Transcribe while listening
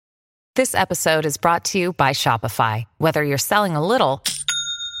This episode is brought to you by Shopify. Whether you're selling a little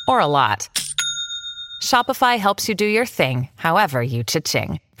or a lot, Shopify helps you do your thing, however you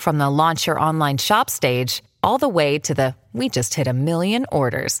cha-ching. From the launch your online shop stage, all the way to the we just hit 1 million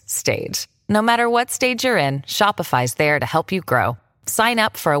orders stage. No matter what stage you're in, Shopify's there to help you grow. Sign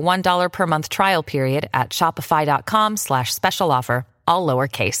up for a $1 per month trial period at shopify.com/special offer, all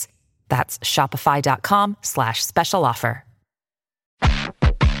lowercase. That's shopify.com/special offer.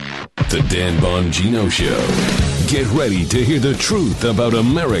 The Dan Bongino Show. Get ready to hear the truth about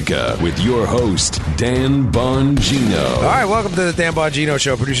America with your host, Dan Bongino. All right, welcome to the Dan Bongino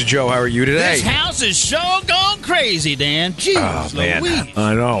Show. Producer Joe, how are you today? This house is so gone crazy, Dan. Jeez, man. Louise.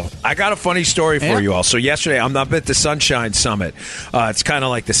 I know. I got a funny story for you all. So yesterday, I'm up at the Sunshine Summit. It's kind of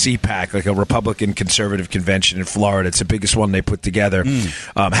like the CPAC, like a Republican conservative convention in Florida. It's the biggest one they put together.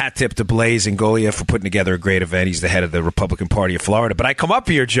 Hat tip to Blaze Angolia for putting together a great event. He's the head of the Republican Party of Florida. But I come up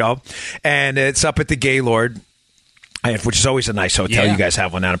here, Joe, and it's up at the Gaylord, which is always a nice hotel. Yeah. You guys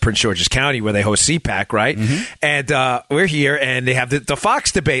have one down in Prince George's County where they host CPAC, right? Mm-hmm. And we're here, and they have the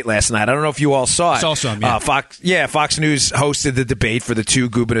Fox debate last night. I don't know if you all saw it. Saw some, yeah. Fox News hosted the debate for the two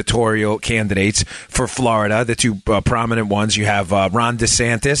gubernatorial candidates for Florida, the two prominent ones. You have Ron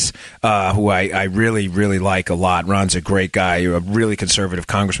DeSantis, who I really, really like a lot. Ron's a great guy, a really conservative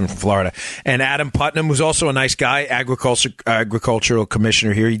congressman from Florida. And Adam Putnam, who's also a nice guy, agricultural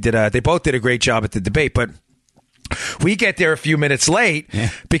commissioner here. They both did a great job at the debate, but we get there a few minutes late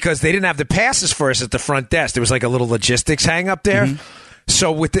because they didn't have the passes for us at the front desk. There was like a little logistics hang up there. Mm-hmm.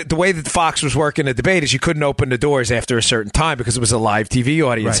 So with the way that Fox was working the debate is you couldn't open the doors after a certain time because it was a live TV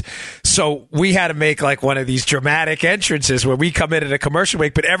audience. Right. So we had to make like one of these dramatic entrances where we come in at a commercial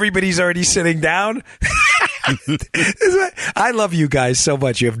break, but everybody's already sitting down. I love you guys so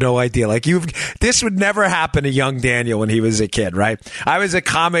much. You have no idea. This would never happen to young Daniel when he was a kid, right? I was a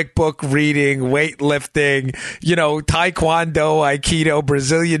comic book reading, weightlifting, taekwondo, aikido,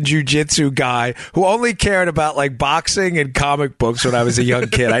 Brazilian jiu-jitsu guy who only cared about like boxing and comic books when I was a young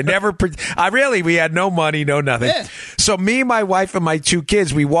kid. We had no money, no nothing. Yeah. So me, my wife, and my two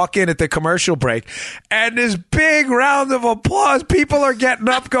kids, we walk in at the commercial break, and this big round of applause. People are getting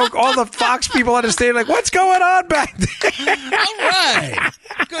up, all the Fox people on the stage, like, what's going on back there? All right.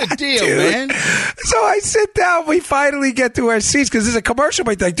 Good deal, man. So I sit down. We finally get to our seats because there's a commercial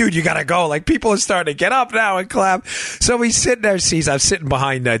break. Like, dude, you got to go. Like, people are starting to get up now and clap. So we sit in our seats. I'm sitting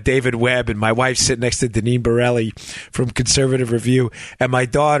behind David Webb, and my wife's sitting next to Deneen Borelli from Conservative Review. And my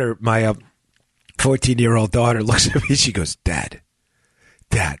daughter, my 14-year-old daughter, looks at me. She goes, Dad,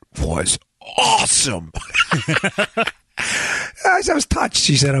 that was awesome. I was touched.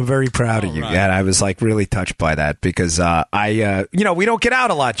 She said, I'm very proud of you. Right. And I was like really touched by that because we don't get out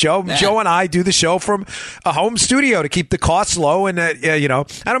a lot, Joe. Yeah. Joe and I do the show from a home studio to keep the costs low. And, I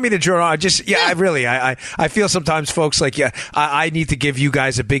don't mean to draw on. I feel sometimes folks like, I need to give you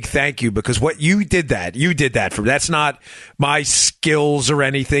guys a big thank you because what you did that for. That's not my skills or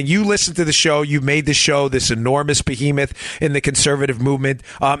anything. You listened to the show. You made the show this enormous behemoth in the conservative movement.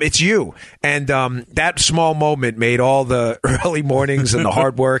 It's you. And that small moment made all the early mornings and the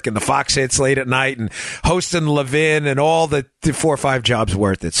hard work and the Fox hits late at night and hosting Levin and all the 4 or 5 jobs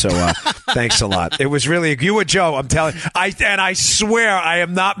worth it. So thanks a lot. It was really you and Joe. I'm telling you, I swear I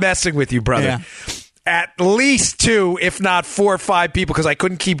am not messing with you, brother. Yeah. At least 2, if not 4 or 5 people, because I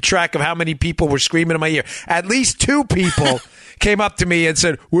couldn't keep track of how many people were screaming in my ear. At least 2 people came up to me and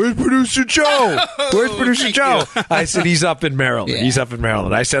said, "Where's Producer Joe? Where's Producer Joe?" I said, "He's up in Maryland. Yeah. He's up in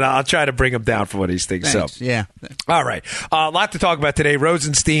Maryland." I said, "I'll try to bring him down for one of these things." Thanks. So, yeah. All right. A lot to talk about today.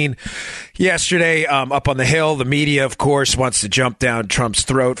 Rosenstein yesterday up on the Hill. The media, of course, wants to jump down Trump's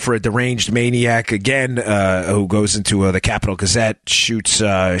throat for a deranged maniac again who goes into the Capitol Gazette, shoots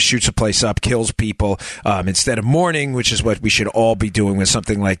a place up, kills people instead of mourning, which is what we should all be doing when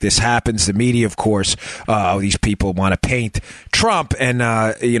something like this happens. The media, of course, these people want to paint Trump and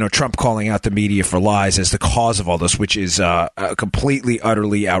Trump calling out the media for lies as the cause of all this, which is completely,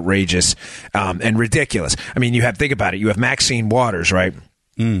 utterly outrageous and ridiculous. I mean, think about it. You have Maxine Waters, right?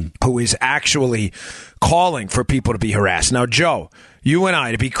 Who is actually calling for people to be harassed. Now, Joe, you and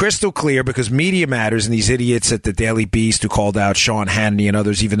I, to be crystal clear, because Media Matters and these idiots at the Daily Beast who called out Sean Hannity and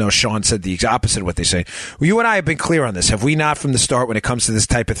others, even though Sean said the opposite of what they say. Well, you and I have been clear on this. Have we not from the start when it comes to this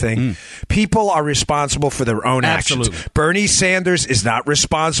type of thing? People are responsible for their own actions. Bernie Sanders is not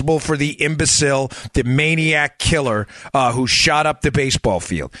responsible for the imbecile, the maniac killer who shot up the baseball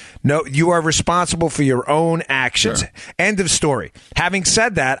field. No, you are responsible for your own actions. Sure. End of story. Having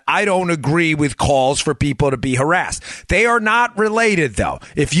said that, I don't agree with calls for people to be harassed. They are not related related, though.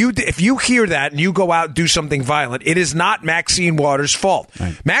 If you hear that and you go out and do something violent, it is not Maxine Waters' fault.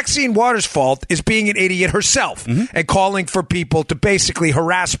 Right. Maxine Waters' fault is being an idiot herself and calling for people to basically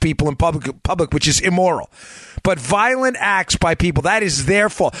harass people in public, which is immoral. But violent acts by people, that is their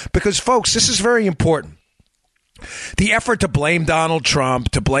fault. Because, folks, this is very important. The effort to blame Donald Trump,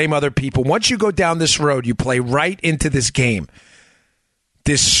 to blame other people, once you go down this road, you play right into this game.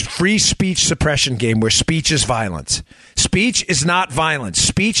 This free speech suppression game where speech is violence. Speech is not violence.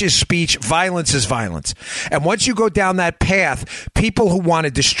 Speech is speech. Violence is violence. And once you go down that path, people who want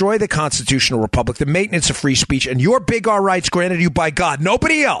to destroy the constitutional republic, the maintenance of free speech, and your big R rights granted you by God,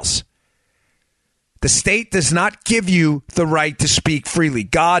 nobody else. The state does not give you the right to speak freely.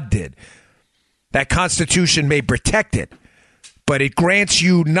 God did. That Constitution may protect it, but it grants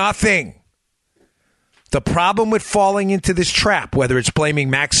you nothing. The problem with falling into this trap, whether it's blaming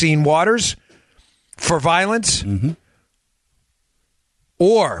Maxine Waters for violence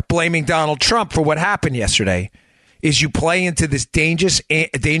or blaming Donald Trump for what happened yesterday, is you play into this dangerous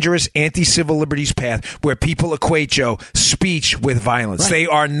anti-civil liberties path where people equate, Joe, speech with violence. Right. They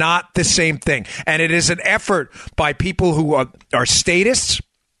are not the same thing. And it is an effort by people who are statists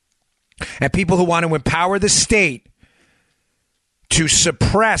and people who want to empower the state to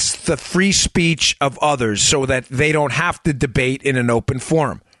suppress the free speech of others so that they don't have to debate in an open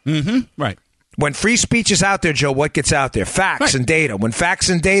forum. Right. When free speech is out there, Joe, what gets out there? Facts and data. When facts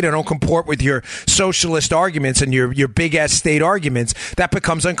and data don't comport with your socialist arguments and your big-ass state arguments, that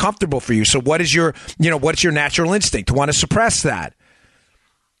becomes uncomfortable for you. So what's your natural instinct? To want to suppress that.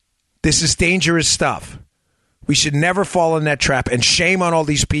 This is dangerous stuff. We should never fall in that trap, and shame on all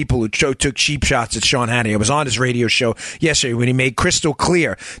these people who took cheap shots at Sean Hannity. I was on his radio show yesterday when he made crystal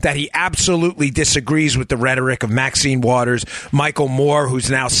clear that he absolutely disagrees with the rhetoric of Maxine Waters, Michael Moore,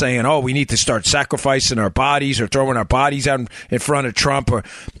 who's now saying, we need to start sacrificing our bodies or throwing our bodies out in front of Trump.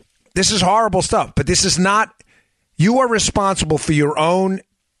 This is horrible stuff, but this is not – you are responsible for your own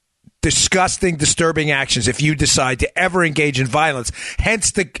disgusting, disturbing actions if you decide to ever engage in violence.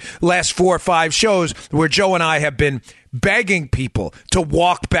 Hence the last 4 or 5 shows where Joe and I have been begging people to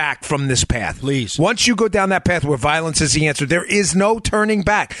walk back from this path. Please. Once you go down that path where violence is the answer, there is no turning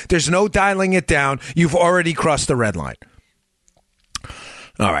back. There's no dialing it down. You've already crossed the red line.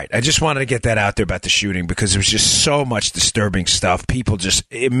 All right. I just wanted to get that out there about the shooting because there was just so much disturbing stuff. People just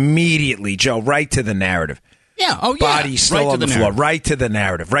immediately, Joe, right to the narrative. Yeah. Oh, yeah. Body still on the floor. Right to the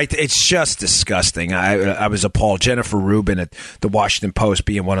narrative. It's just disgusting. I was appalled. Jennifer Rubin at the Washington Post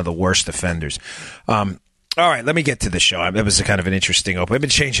being one of the worst offenders. All right, let me get to the show. That was kind of an interesting opening. I've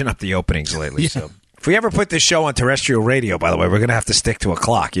been changing up the openings lately. Yeah. So if we ever put this show on terrestrial radio, by the way, we're going to have to stick to a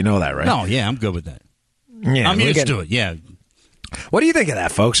clock. You know that, right? No, yeah, I'm good with that. Yeah, I'm used to it, yeah. What do you think of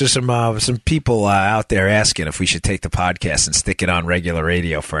that, folks? There's some people out there asking if we should take the podcast and stick it on regular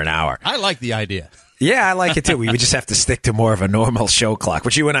radio for an hour. I like the idea. Yeah, I like it too. We would just have to stick to more of a normal show clock,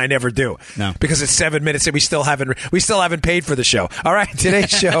 which you and I never do. No, because it's 7 minutes and we still haven't paid for the show. All right, today's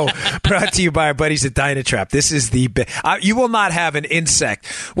show brought to you by our buddies at Dynatrap. This is the you will not have an insect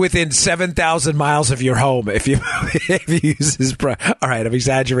within 7,000 miles of your home if you use this. All right, I'm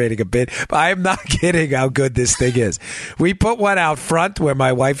exaggerating a bit, but I am not kidding how good this thing is. We put one out front where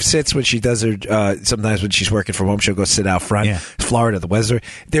my wife sits when she does her. Sometimes when she's working from home, she'll go sit out front. Yeah. Florida, the weather.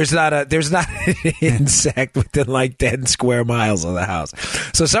 There's not an insect within like 10 square miles of the house.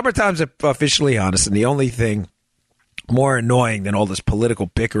 So summertime's officially on us, and the only thing more annoying than all this political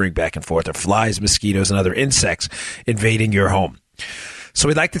bickering back and forth are flies, mosquitoes, and other insects invading your home. So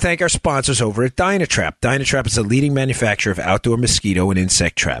we'd like to thank our sponsors over at Dynatrap. Dynatrap is a leading manufacturer of outdoor mosquito and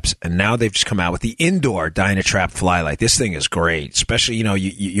insect traps. And now they've just come out with the indoor Dynatrap fly light. This thing is great. Especially,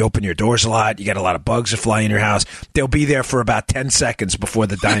 you open your doors a lot. You got a lot of bugs that fly in your house. They'll be there for about 10 seconds before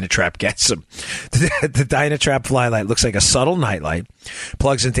the Dynatrap gets them. The Dynatrap fly light looks like a subtle nightlight.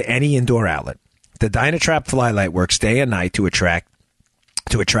 Plugs into any indoor outlet. The Dynatrap fly light works day and night to attract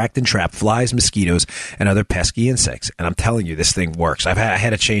and trap flies, mosquitoes, and other pesky insects. And I'm telling you, this thing works. I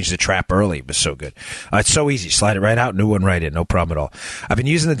had to change the trap early. It was so good. It's so easy. Slide it right out, new one right in. No problem at all. I've been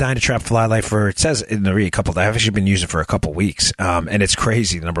using the Dynatrap fly light for, it says in the I've actually been using it for a couple weeks. And it's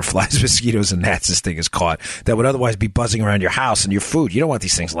crazy the number of flies, mosquitoes, and gnats this thing has caught that would otherwise be buzzing around your house and your food. You don't want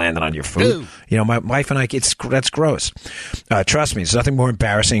these things landing on your food. Ew. My wife and I, that's gross. Trust me, there's nothing more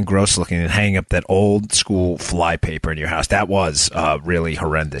embarrassing and gross looking than hanging up that old school fly paper in your house. That was really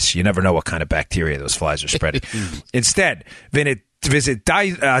horrendous. You never know what kind of bacteria those flies are spreading. Instead, visit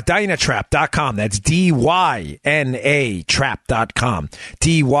Dynatrap.com. That's DYNA trap.com.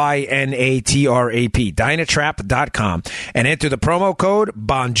 DYNATRAP. Dynatrap.com. And enter the promo code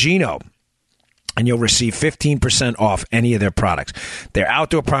Bongino. and you'll receive 15% off any of their products. They're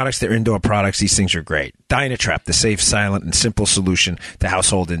outdoor products, they're indoor products. These things are great. Dynatrap, the safe, silent, and simple solution to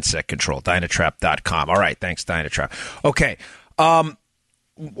household insect control. Dynatrap.com. All right, thanks, Dynatrap. Okay,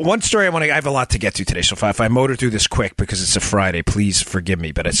 one story I have a lot to get to today, so if I motor through this quick because it's a Friday, please forgive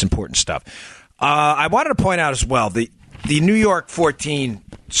me, but it's important stuff. I wanted to point out as well, the New York 14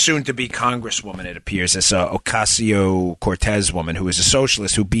 soon-to-be congresswoman, it appears, this Ocasio-Cortez woman who is a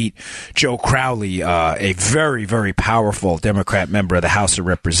socialist who beat Joe Crowley, a very, very powerful Democrat member of the House of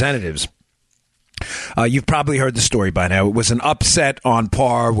Representatives. You've probably heard the story by now. It was an upset on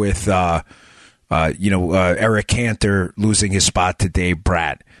par with, Eric Cantor losing his spot to Dave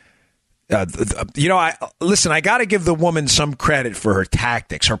Bratt. I got to give the woman some credit for her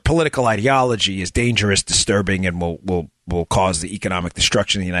tactics. Her political ideology is dangerous, disturbing, and will cause the economic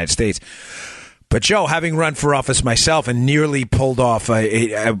destruction of the United States. But Joe, having run for office myself and nearly pulled off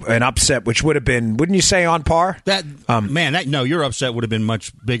an upset, which would have been, wouldn't you say, on par? Your upset would have been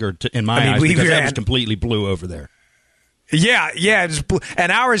much bigger in my eyes because that was completely blue over there. Yeah, it was blue.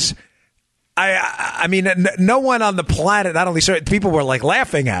 And ours. I mean, no one on the planet, not only people were like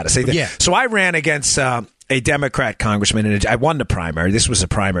laughing at us. So I ran against a Democrat congressman, and I won the primary. This was a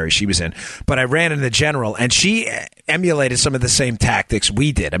primary she was in, but I ran in the general, and she emulated some of the same tactics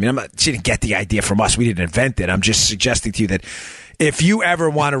we did. I mean, she didn't get the idea from us. We didn't invent it. I'm just suggesting to you that if you ever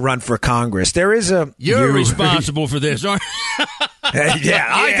want to run for Congress, there is a... You're responsible for this, aren't you?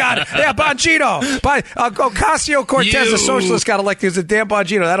 I got it. Yeah, Bongino. Ocasio-Cortez, the socialist, got elected as a damn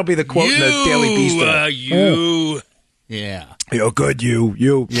Bongino. That'll be the quote in the Daily Beast. Yeah. You're good,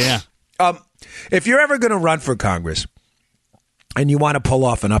 you. Yeah. If you're ever going to run for Congress and you want to pull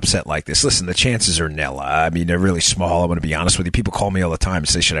off an upset like this, listen, the chances are nil. I mean, they're really small. I want to be honest with you. People call me all the time and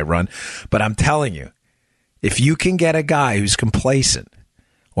say, should I run? But I'm telling you, if you can get a guy who's complacent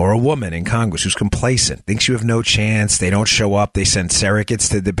or a woman in Congress who's complacent, thinks you have no chance, they don't show up, they send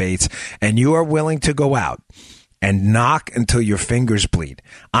surrogates to debates, and you are willing to go out and knock until your fingers bleed.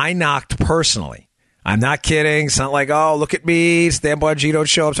 I knocked personally. I'm not kidding. It's not like, oh, look at me, Stan Bongino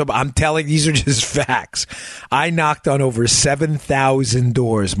show up. So I'm telling, these are just facts. I knocked on over 7,000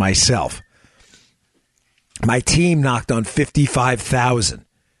 doors myself. My team knocked on 55,000.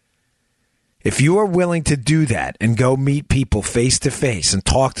 If you are willing to do that and go meet people face to face and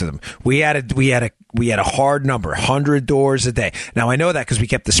talk to them, we had a hard number, 100 doors a day. Now I know that because we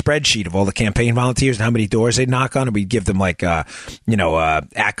kept the spreadsheet of all the campaign volunteers and how many doors they'd knock on, and we'd give them accolades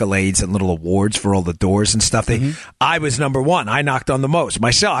and little awards for all the doors and stuff. I was number one. I knocked on the most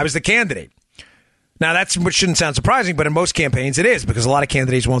myself. I was the candidate. Now that's what shouldn't sound surprising, but in most campaigns it is because a lot of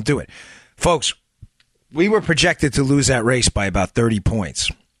candidates won't do it. Folks, we were projected to lose that race by about 30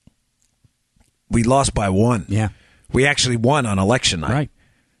 points. We lost by 1. Yeah. We actually won on election night. Right.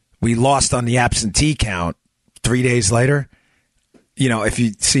 We lost on the absentee count 3 days later. You know, if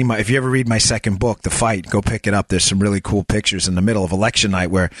you ever read my second book, The Fight, go pick it up. There's some really cool pictures in the middle of election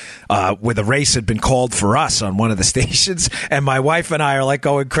night where the race had been called for us on one of the stations, and my wife and I are like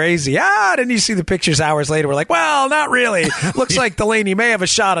going crazy. Didn't you see the pictures hours later? We're like, well, not really. Looks like Delaney may have a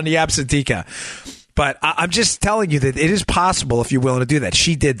shot on the absentee count. But I'm just telling you that it is possible if you're willing to do that.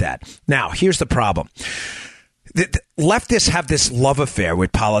 She did that. Now, here's the problem. The leftists have this love affair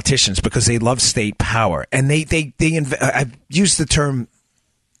with politicians because they love state power. And I've used the term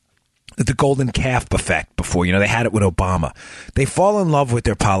the golden calf effect before. You know, they had it with Obama. They fall in love with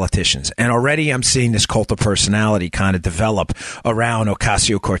their politicians. And already I'm seeing this cult of personality kind of develop around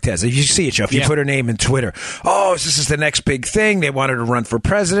Ocasio-Cortez. You see it, Joe. If you put her name in Twitter, this is the next big thing. They want her to run for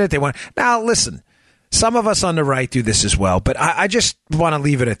president. Now, listen. Some of us on the right do this as well, but I just want to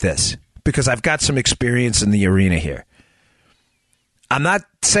leave it at this because I've got some experience in the arena here. I'm not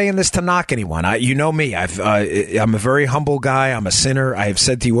saying this to knock anyone. You know me. I'm a very humble guy. I'm a sinner. I have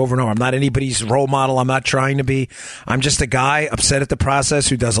said to you over and over, I'm not anybody's role model. I'm not trying to be. I'm just a guy upset at the process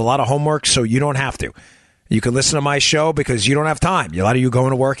who does a lot of homework, so you don't have to. You can listen to my show because you don't have time. A lot of you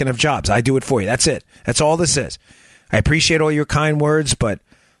going to work and have jobs. I do it for you. That's it. That's all this is. I appreciate all your kind words, but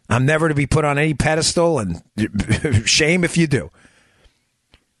I'm never to be put on any pedestal, and shame if you do.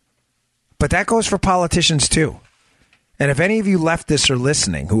 But that goes for politicians, too. And if any of you leftists are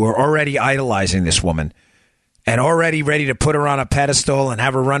listening who are already idolizing this woman and already ready to put her on a pedestal and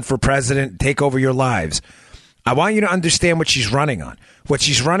have her run for president, take over your lives, I want you to understand what she's running on. What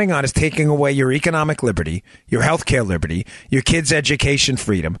she's running on is taking away your economic liberty, your healthcare liberty, your kids' education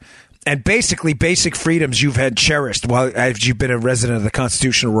freedom, and basically basic freedoms you've had cherished while as you've been a resident of the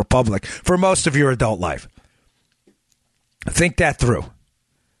constitutional republic for most of your adult life. Think that through.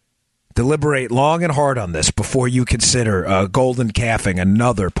 Deliberate long and hard on this before you consider golden calfing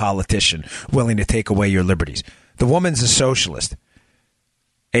another politician willing to take away your liberties. The woman's a socialist,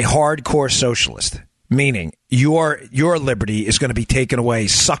 a hardcore socialist, meaning your liberty is going to be taken away,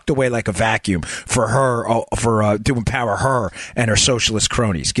 sucked away like a vacuum for her, to empower her and her socialist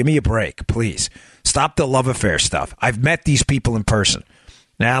cronies. Give me a break, please. Stop the love affair stuff. I've met these people in person.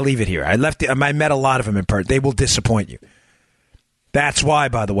 Now I'll leave it here. I met a lot of them in person. They will disappoint you. That's why,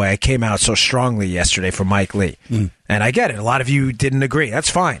 by the way, I came out so strongly yesterday for Mike Lee. And I get it. A lot of you didn't agree. That's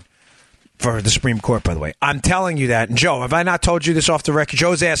fine. For the Supreme Court, by the way. I'm telling you that. And Joe, have I not told you this off the record?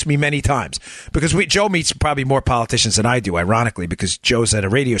 Joe's asked me many times. Because Joe meets probably more politicians than I do, ironically, because Joe's at a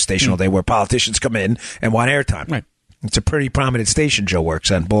radio station all day where politicians come in and want airtime. Right. It's a pretty prominent station Joe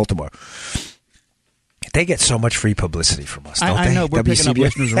works at in Baltimore. They get so much free publicity from us, don't they? I know. We're picking up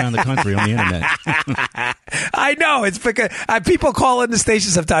listeners around the country on the internet. I know. It's because people call in the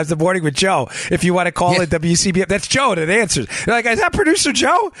station sometimes in the morning with Joe. If you want to call in WCBM, that's Joe that answers. They're like, is that producer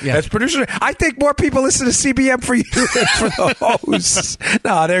Joe? Yeah. That's producer. I think more people listen to CBM for you than for the hosts.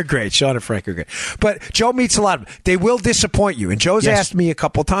 No, they're great. Sean and Frank are great. But Joe meets a lot of them. They will disappoint you. And Joe's asked me a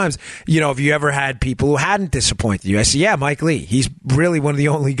couple times, have you ever had people who hadn't disappointed you? I said, yeah, Mike Lee. He's really one of the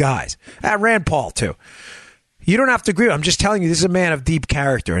only guys. Rand Paul, too. You don't have to agree. I'm just telling you, this is a man of deep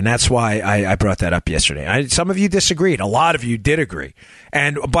character, and that's why I brought that up yesterday. Some of you disagreed. A lot of you did agree.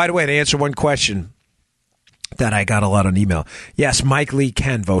 And by the way, to answer one question that I got a lot on email, yes, Mike Lee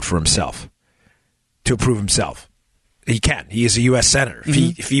can vote for himself to approve himself. He can. He is a U.S. Senator.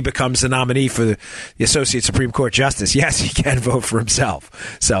 If he becomes the nominee for the Associate Supreme Court Justice, yes, he can vote for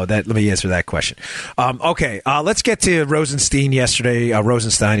himself. So let me answer that question. Okay, let's get to Rosenstein yesterday.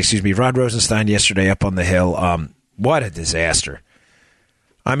 Rod Rosenstein yesterday up on the Hill. What a disaster.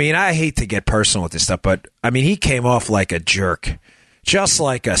 I mean, I hate to get personal with this stuff, but, I mean, he came off like a jerk. Just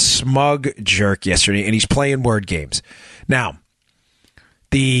like a smug jerk yesterday, and he's playing word games. Now,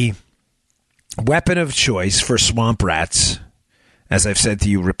 the weapon of choice for swamp rats, as I've said to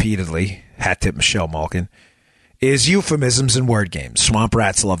you repeatedly, hat tip Michelle Malkin, is euphemisms and word games. Swamp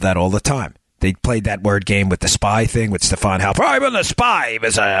rats love that all the time. They played that word game with the spy thing with Stefan Halper. I'm a spy. He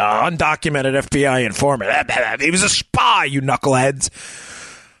was an undocumented FBI informant. He was a spy, you knuckleheads.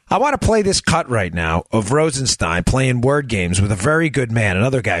 I want to play this cut right now of Rosenstein playing word games with a very good man,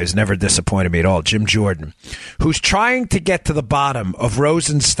 another guy who's never disappointed me at all, Jim Jordan, who's trying to get to the bottom of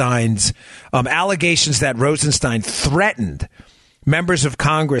Rosenstein's allegations that Rosenstein threatened members of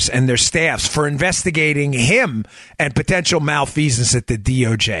Congress and their staffs for investigating him and potential malfeasance at the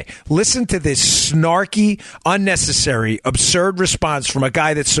DOJ. Listen to this snarky, unnecessary, absurd response from a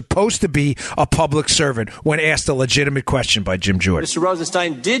guy that's supposed to be a public servant when asked a legitimate question by Jim Jordan. Mr.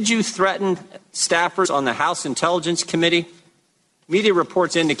 Rosenstein, did you threaten staffers on the House Intelligence Committee? Media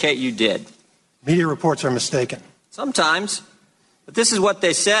reports indicate you did. Media reports are mistaken. Sometimes. But this is what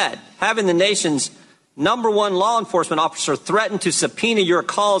they said. Having the nation's number one law enforcement officer threaten to subpoena your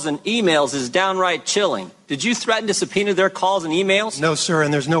calls and emails is downright chilling. Did you threaten to subpoena their calls and emails? No, sir,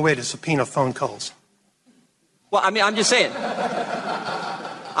 and there's no way to subpoena phone calls. Well, I mean, I'm just saying.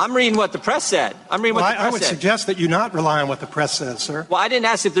 I'm reading what the press said. I would suggest that you not rely on what the press says, sir. Well, I didn't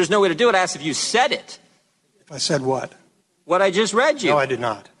ask if there's no way to do it. I asked if you said it. If I said what? What I just read you. No, I did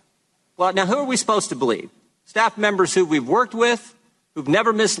not. Well, now, who are we supposed to believe? Staff members who we've worked with, who've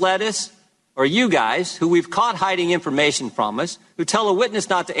never misled us, or you guys, who we've caught hiding information from us, who tell a witness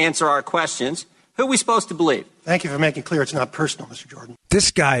not to answer our questions? Who are we supposed to believe? Thank you for making clear it's not personal, Mr. Jordan.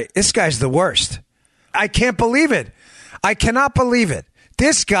 This guy's the worst. I can't believe it. I cannot believe it.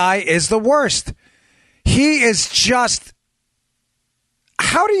 This guy is the worst. He is just...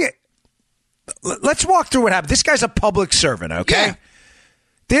 How do you... Let's walk through what happened. This guy's a public servant, okay? Yeah.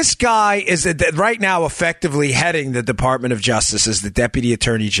 This guy is right now effectively heading the Department of Justice as the Deputy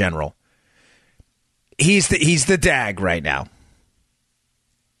Attorney General. He's the DAG right now.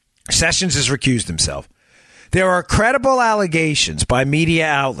 Sessions has recused himself. There are credible allegations by media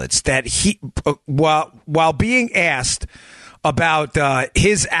outlets that he, while being asked about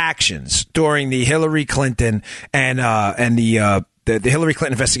his actions during the Hillary Clinton and the Hillary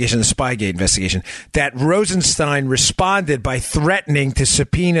Clinton investigation, the Spygate investigation, that Rosenstein responded by threatening to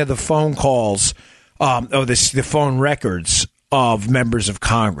subpoena the phone calls, the phone records of members of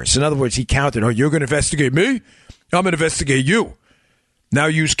Congress. In other words, he counted, you're going to investigate me? I'm going to investigate you. Now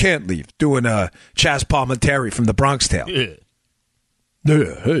yous can't leave. Doing Chaz Palminteri from the Bronx Tale. Yeah,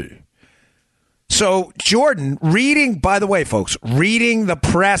 hey. So Jordan, by the way, folks, reading the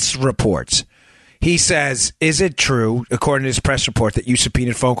press reports, he says, is it true, according to his press report, that you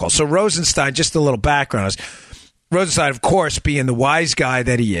subpoenaed phone calls? So Rosenstein, just a little background, Rosenstein, of course, being the wise guy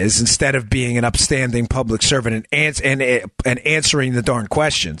that he is, instead of being an upstanding public servant and answering the darn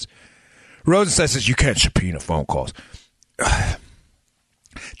questions, Rosenstein says you can't subpoena phone calls.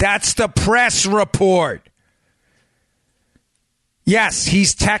 That's the press report. Yes,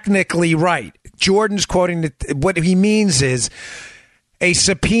 he's technically right. Jordan's quoting what he means is a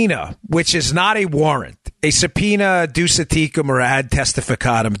subpoena, which is not a warrant. A subpoena, deus tecum or ad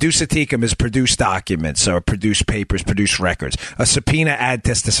testificatum. Deus tecum is produce documents or produce papers, produce records. A subpoena ad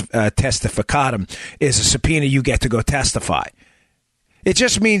testificatum is a subpoena you get to go testify. It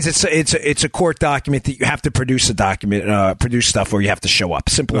just means it's a court document that you have to produce a document, produce stuff, or you have to show up.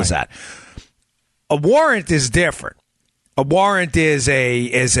 Simple as that. A warrant is different. A warrant is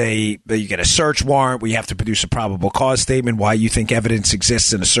you get a search warrant where you have to produce a probable cause statement, why you think evidence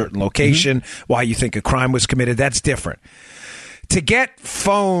exists in a certain location, why you think a crime was committed. That's different. To get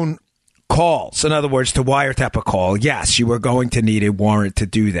phone calls, in other words, to wiretap a call, yes, you are going to need a warrant to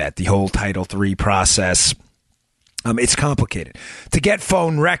do that. The whole Title III process, it's complicated. To get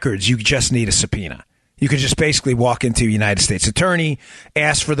phone records, you just need a subpoena. You could just basically walk into a United States attorney,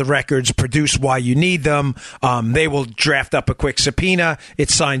 ask for the records, produce why you need them. They will draft up a quick subpoena.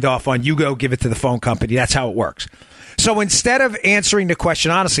 It's signed off on. You go give it to the phone company. That's how it works. So instead of answering the question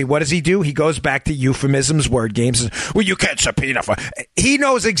honestly, what does he do? He goes back to euphemisms, word games. Well, you can't subpoena. He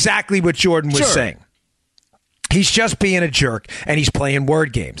knows exactly what Jordan was saying. He's just being a jerk, and he's playing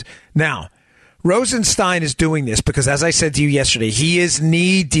word games. Now, Rosenstein is doing this because, as I said to you yesterday, he is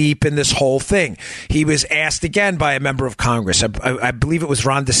knee-deep in this whole thing. He was asked again by a member of Congress. I believe it was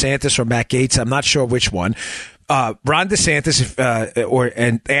Ron DeSantis or Matt Gaetz. I'm not sure which one. Ron DeSantis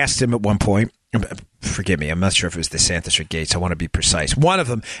and asked him at one point, forgive me, I'm not sure if it was DeSantis or Gaetz. I want to be precise. One of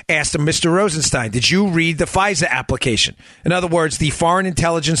them asked him, Mr. Rosenstein, did you read the FISA application? In other words, the Foreign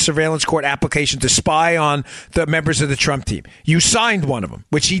Intelligence Surveillance Court application to spy on the members of the Trump team. You signed one of them,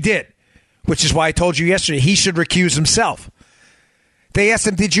 which he did. Which is why I told you yesterday he should recuse himself. They asked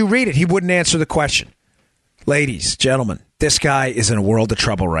him, did you read it? He wouldn't answer the question. Ladies, gentlemen, this guy is in a world of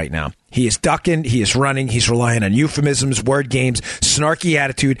trouble right now. He is ducking. He is running. He's relying on euphemisms, word games, snarky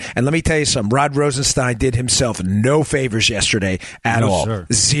attitude. And let me tell you something. Rod Rosenstein did himself no favors yesterday at all. Sir.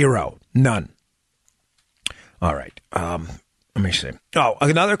 Zero. None. All right. Let me see. Oh,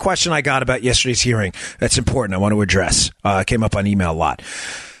 another question I got about yesterday's hearing that's important I want to address. Came up on email a lot.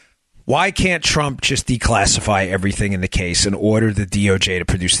 Why can't Trump just declassify everything in the case and order the DOJ to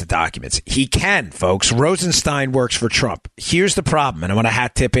produce the documents? He can, folks. Rosenstein works for Trump. Here's the problem, and I want to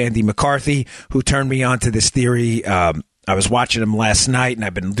hat tip Andy McCarthy, who turned me on to this theory. I was watching him last night, and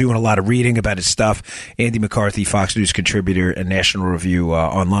I've been doing a lot of reading about his stuff. Andy McCarthy, Fox News contributor and National Review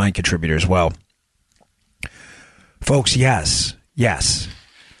online contributor as well. Folks, yes,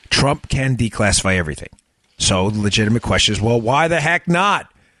 Trump can declassify everything. So the legitimate question is, well, why the heck not?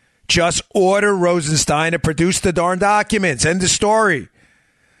 Just order Rosenstein to produce the darn documents. End of story.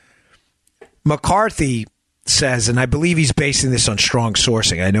 McCarthy says, and I believe he's basing this on strong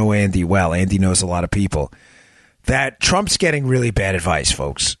sourcing. I know Andy well. Andy knows a lot of people. That Trump's getting really bad advice,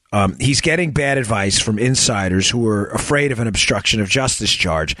 folks. He's getting bad advice from insiders who are afraid of an obstruction of justice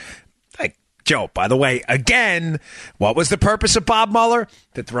charge. Joe, by the way, again, what was the purpose of Bob Mueller?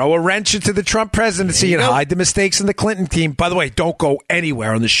 To throw a wrench into the Trump presidency and hide the mistakes in the Clinton team. By the way, don't go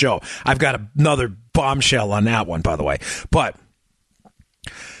anywhere on the show. I've got another bombshell on that one, by the way. But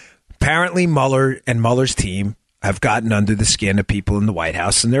apparently Mueller and Mueller's team have gotten under the skin of people in the White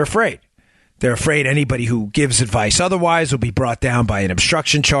House, and they're afraid. They're afraid anybody who gives advice otherwise will be brought down by an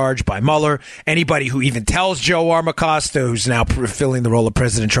obstruction charge by Mueller. Anybody who even tells Joe Armacosta, who's now filling the role of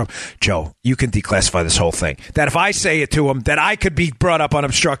President Trump, Joe, you can declassify this whole thing. That if I say it to him, that I could be brought up on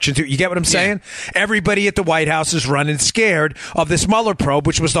obstruction too. You get what I'm saying? Yeah. Everybody at the White House is running scared of this Mueller probe,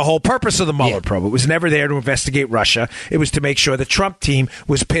 which was the whole purpose of the Mueller probe. It was never there to investigate Russia. It was to make sure the Trump team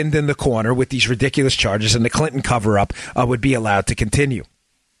was pinned in the corner with these ridiculous charges, and the Clinton cover-up would be allowed to continue.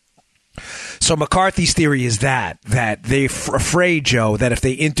 So McCarthy's theory is that they're afraid, Joe, that if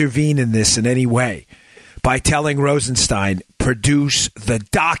they intervene in this in any way by telling Rosenstein, produce the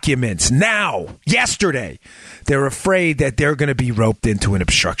documents now, yesterday, they're afraid that they're going to be roped into an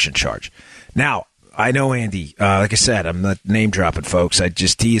obstruction charge. Now, I know Andy, like I said, I'm not name dropping, folks.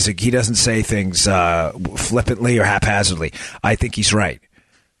 He doesn't say things flippantly or haphazardly. I think he's right.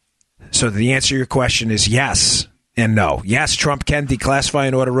 So the answer to your question is yes. And no. Yes, Trump can declassify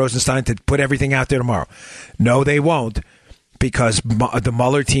and order Rosenstein to put everything out there tomorrow. No, they won't, because the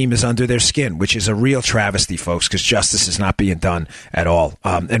Mueller team is under their skin, which is a real travesty, folks, because justice is not being done at all.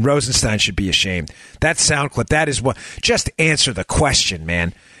 And Rosenstein should be ashamed. That sound clip, that is what. Just answer the question,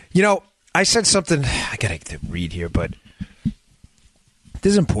 man. You know, I said something. I got to read here, but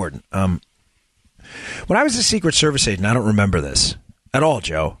this is important. When I was a Secret Service agent, I don't remember this at all,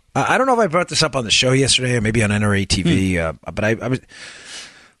 Joe. I don't know if I brought this up on the show yesterday or maybe on NRA TV, but I was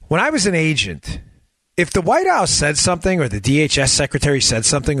when I was an agent. If the White House said something or the DHS secretary said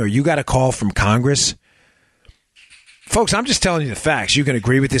something or you got a call from Congress, folks, I'm just telling you the facts. You can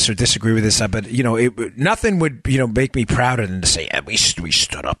agree with this or disagree with this, but nothing would make me prouder than to say, yeah, we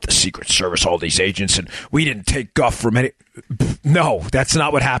stood up the Secret Service, all these agents, and we didn't take guff from any. No, that's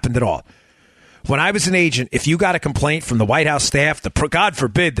not what happened at all. When I was an agent, if you got a complaint from the White House staff, God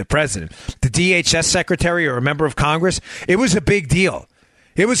forbid the president, the DHS secretary, or a member of Congress, it was a big deal.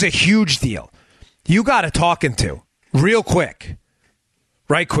 It was a huge deal. You got a talking to real quick.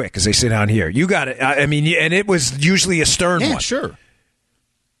 Right quick, as they say down here. You got it. I mean, and it was usually a stern one. Sure.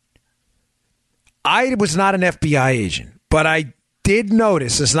 I was not an FBI agent, but I did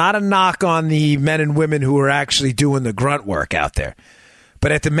notice, it's not a knock on the men and women who are actually doing the grunt work out there,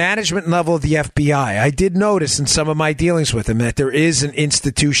 but at the management level of the FBI, I did notice in some of my dealings with them that there is an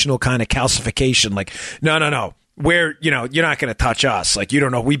institutional kind of calcification. Like, no. Where, you're not going to touch us. Like, you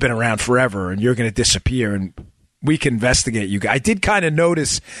don't know, we've been around forever and you're going to disappear and we can investigate you. I did kind of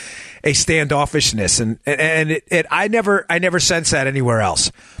notice a standoffishness and I never sensed that anywhere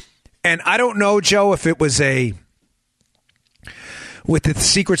else. And I don't know, Joe, if it was with the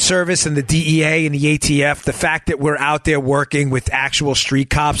Secret Service and the DEA and the ATF, the fact that we're out there working with actual street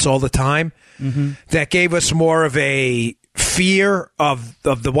cops all the time, that gave us more of a fear of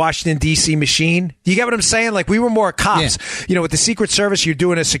the Washington, D.C. machine. You get what I'm saying? Like, we were more cops. Yeah. With the Secret Service, you're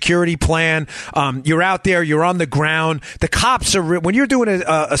doing a security plan. You're out there. You're on the ground. The cops are... when you're doing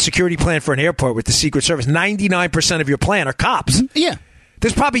a security plan for an airport with the Secret Service, 99% of your plan are cops. Yeah.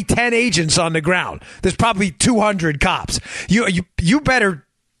 There's probably 10 agents on the ground. There's probably 200 cops. You better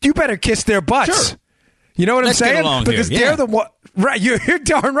kiss their butts. Sure. You know what Let's I'm saying? Get along because here. they're the one. Right, you're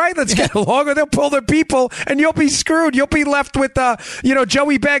darn right. Let's get along, or they'll pull their people, and you'll be screwed. You'll be left with,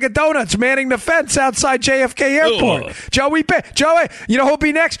 Joey Bag of Donuts manning the fence outside JFK Airport. Ugh. Joey, who'll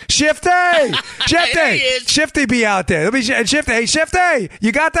be next? Shifty, Shifty be out there. It'll be Shifty. Hey, Shifty,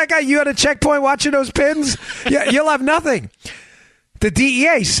 you got that guy? You at a checkpoint watching those pins? Yeah, you'll have nothing. The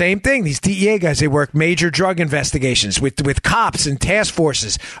DEA, same thing. These DEA guys, they work major drug investigations with cops and task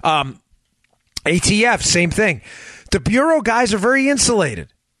forces. ATF, same thing. The Bureau guys are very insulated.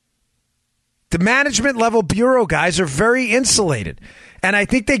 The management level Bureau guys are very insulated. And I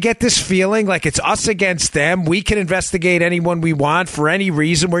think they get this feeling like it's us against them. We can investigate anyone we want for any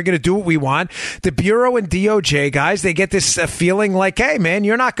reason. We're going to do what we want. The Bureau and DOJ guys, they get this feeling like, hey, man,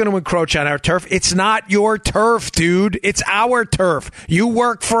 you're not going to encroach on our turf. It's not your turf, dude. It's our turf. You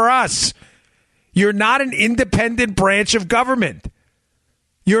work for us. You're not an independent branch of government.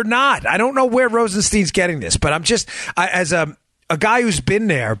 You're not. I don't know where Rosenstein's getting this, but I'm just, as a guy who's been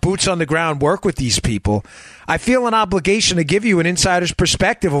there, boots on the ground, work with these people, I feel an obligation to give you an insider's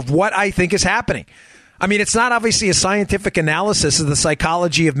perspective of what I think is happening. I mean, it's not obviously a scientific analysis of the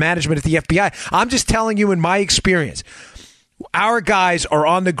psychology of management at the FBI. I'm just telling you in my experience. Our guys are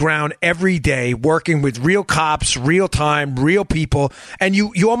on the ground every day working with real cops, real time, real people. And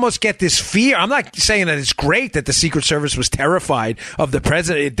you almost get this fear. I'm not saying that it's great that the Secret Service was terrified of the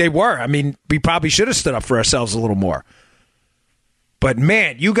president. They were. I mean, we probably should have stood up for ourselves a little more. But,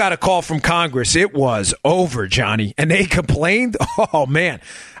 man, you got a call from Congress. It was over, Johnny. And they complained. Oh, man.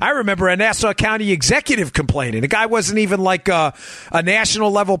 I remember a Nassau County executive complaining. The guy wasn't even like a national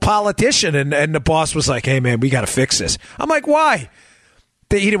level politician. And the boss was like, hey, man, we got to fix this. I'm like, why?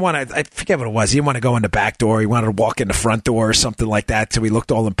 He didn't want to, I forget what it was. He didn't want to go in the back door. He wanted to walk in the front door or something like that so he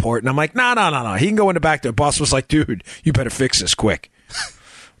looked all important. I'm like, no. He can go in the back door. The boss was like, dude, you better fix this quick.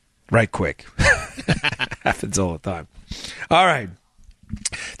 Right quick. Happens all the time. All right.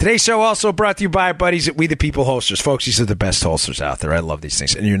 Today's show also brought to you by our buddies at We the People Holsters. Folks, these are the best holsters out there. I love these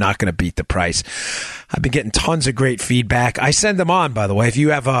things, and you're not going to beat the price. I've been getting tons of great feedback. I send them on, by the way. If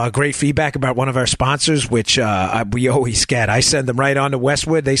you have great feedback about one of our sponsors, which we always get, I send them right on to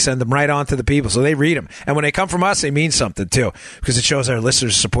Westwood. They send them right on to the people, so they read them. And when they come from us, they mean something, too, because it shows our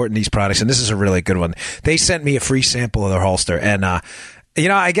listeners supporting these products, and this is a really good one. They sent me a free sample of their holster, and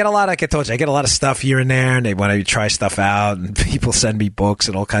I get a lot, like I told you, I get a lot of stuff here and there, and they want to try stuff out, and people send me books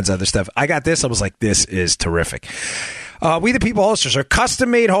and all kinds of other stuff. I got this. I was like, this is terrific. We the People holsters are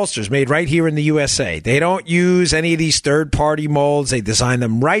custom-made holsters made right here in the USA. They don't use any of these third-party molds. They design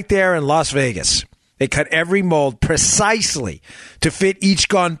them right there in Las Vegas. They cut every mold precisely to fit each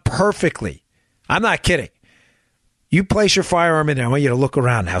gun perfectly. I'm not kidding. You place your firearm in there, I want you to look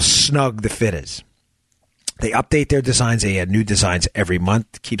around how snug the fit is. They update their designs. They add new designs every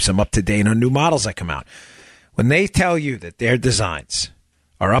month, keeps them up to date on new models that come out. When they tell you that their designs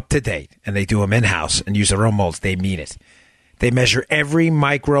are up to date and they do them in-house and use their own molds, they mean it. They measure every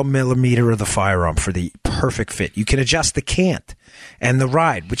micromillimeter of the firearm for the perfect fit. You can adjust the cant and the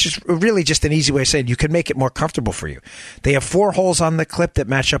ride, which is really just an easy way of saying you can make it more comfortable for you. They have 4 holes on the clip that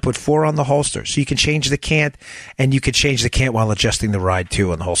match up with 4 on the holster. So you can change the cant, and you can change the cant while adjusting the ride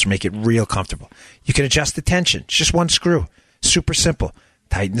too on the holster, make it real comfortable. You can adjust the tension. It's just one screw. Super simple.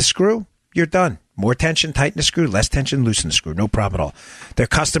 Tighten the screw, you're done. More tension, tighten the screw. Less tension, loosen the screw. No problem at all. Their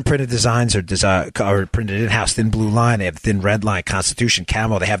custom printed designs are printed in-house. Thin blue line. They have thin red line, Constitution,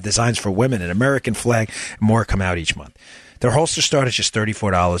 camo. They have designs for women, an American flag. More come out each month. Their holster start at just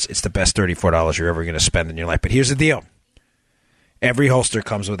 $34. It's the best $34 you're ever going to spend in your life. But here's the deal. Every holster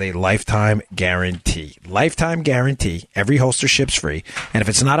comes with a lifetime guarantee. Lifetime guarantee. Every holster ships free. And if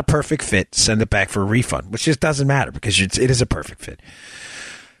it's not a perfect fit, send it back for a refund, which just doesn't matter because it is a perfect fit.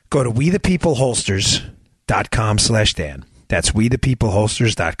 Go to WeThePeopleHolsters.com/Dan. That's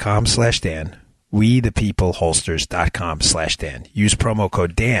WeThePeopleHolsters.com/Dan. WeThePeopleHolsters.com/Dan. Use promo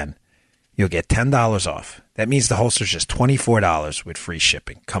code Dan. You'll get $10 off. That means the holster's just $24 with free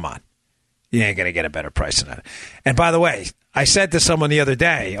shipping. Come on. You ain't going to get a better price than that. And by the way, I said to someone the other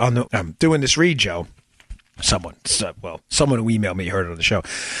day, I'm doing this read, Joe. Someone who emailed me heard it on the show.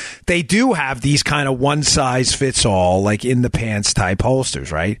 They do have these kind of one-size-fits-all, like in-the-pants type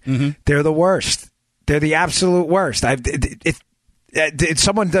holsters, right? Mm-hmm. They're the worst. They're the absolute worst.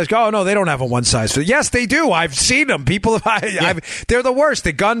 Someone does go, oh, no, they don't have a one-size-fit. Yes, they do. I've seen them. They're the worst.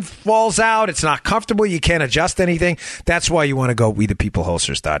 The gun falls out. It's not comfortable. You can't adjust anything. That's why you want to go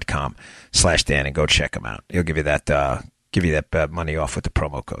WeThePeopleHolsters.com/Dan and go check them out. He'll give you that money off with the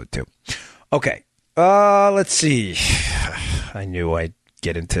promo code, too. Okay. Let's see. I knew I'd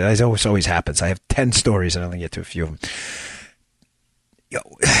get into it. It always happens. I have 10 stories and I only get to a few of them.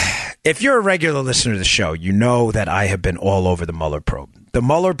 If you're a regular listener to the show, you know that I have been all over the Mueller probe. The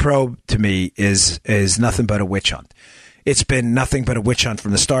Mueller probe, to me, is nothing but a witch hunt. It's been nothing but a witch hunt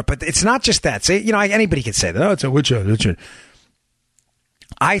from the start. But it's not just that. Anybody can say that. Oh, it's a witch hunt.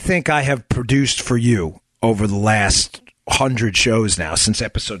 I think I have produced for you over the last 100 shows now, since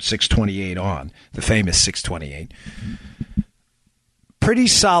episode 628 on, the famous 628, pretty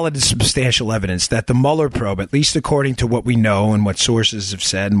solid and substantial evidence that the Mueller probe, at least according to what we know and what sources have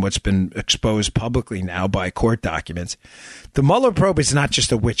said and what's been exposed publicly now by court documents, the Mueller probe is not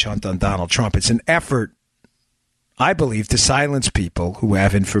just a witch hunt on Donald Trump. It's an effort, I believe, to silence people who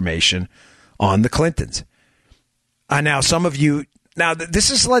have information on the Clintons. Now, some of you... Now,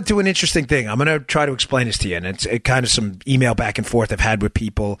 this has led to an interesting thing. I'm going to try to explain this to you, and it's kind of some email back and forth I've had with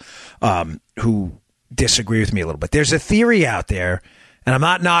people who disagree with me a little bit. There's a theory out there, and I'm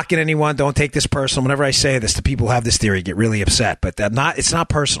not knocking anyone. Don't take this personal. Whenever I say this to people who have this theory, get really upset, but it's not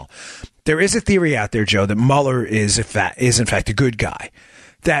personal. There is a theory out there, Joe, that Mueller is in fact a good guy.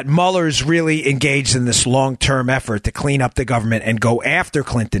 That Mueller's really engaged in this long-term effort to clean up the government and go after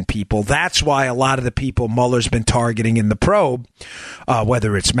Clinton people. That's why a lot of the people Mueller's been targeting in the probe,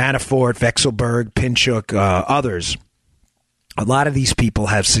 whether it's Manafort, Vexelberg, Pinchuk, others, a lot of these people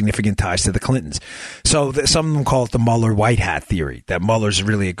have significant ties to the Clintons. So some of them call it the Mueller white hat theory, that Mueller's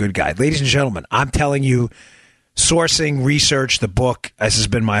really a good guy. Ladies and gentlemen, I'm telling you, sourcing, research, the book, this has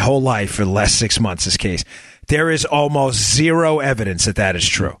been my whole life for the last 6 months, this case. There is almost zero evidence that is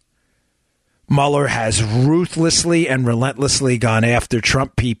true. Mueller has ruthlessly and relentlessly gone after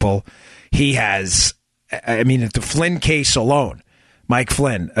Trump people. He has, at the Flynn case alone, Mike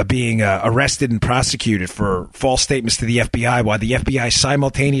Flynn being arrested and prosecuted for false statements to the FBI while the FBI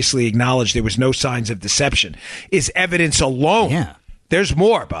simultaneously acknowledged there was no signs of deception is evidence alone. Yeah. There's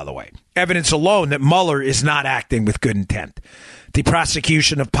more, by the way. Evidence alone that Mueller is not acting with good intent. The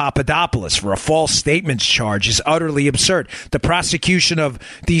prosecution of Papadopoulos for a false statements charge is utterly absurd. The prosecution of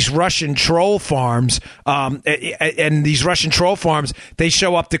these Russian troll farms, and these Russian troll farms, they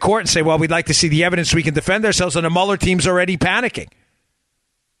show up to court and say, well, we'd like to see the evidence so we can defend ourselves, and the Mueller team's already panicking.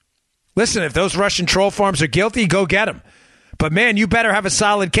 Listen, if those Russian troll farms are guilty, go get them. But, man, you better have a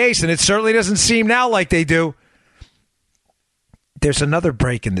solid case, and it certainly doesn't seem now like they do. There's another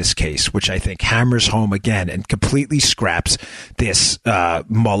break in this case, which I think hammers home again and completely scraps this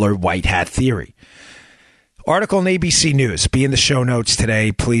Mueller white hat theory. Article in ABC News. Be in the show notes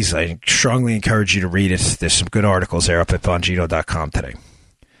today. Please, I strongly encourage you to read it. There's some good articles there up at Bongino.com today.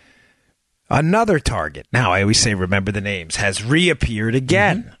 Another target, now I always say remember the names, has reappeared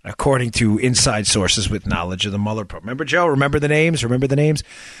again, according to inside sources with knowledge of the Mueller probe. Remember, Joe? Remember the names?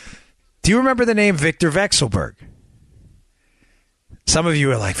 Do you remember the name Victor Vexelberg? Some of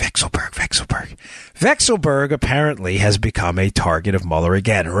you are like, Vekselberg. Vekselberg apparently has become a target of Mueller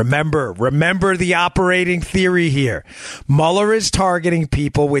again. Remember the operating theory here. Mueller is targeting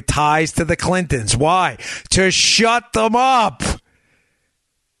people with ties to the Clintons. Why? To shut them up.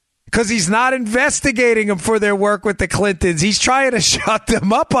 Because he's not investigating them for their work with the Clintons. He's trying to shut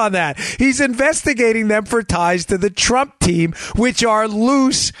them up on that. He's investigating them for ties to the Trump team, which are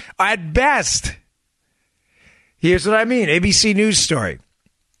loose at best. Here's what I mean. ABC News story.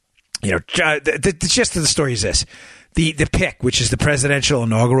 You know, the gist of the story is this. The PIC, which is the Presidential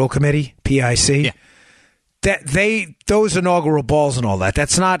Inaugural Committee, PIC, yeah. Those inaugural balls and all that,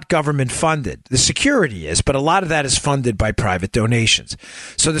 that's not government funded. The security is, but a lot of that is funded by private donations.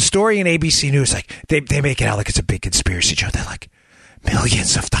 So the story in ABC News, like they make it out like it's a big conspiracy show. They're like,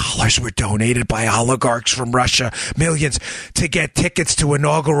 millions of dollars were donated by oligarchs from Russia, millions, to get tickets to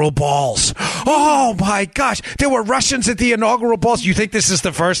inaugural balls. Oh my gosh, there were Russians at the inaugural balls. You think this is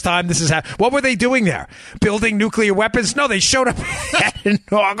the first time this is happening? What were they doing there? Building nuclear weapons? No, they showed up at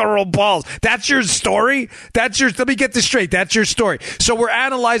inaugural balls. That's your story? Let me get this straight. That's your story. So we're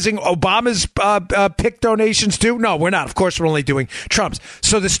analyzing Obama's PIC donations too? No, we're not. Of course, we're only doing Trump's.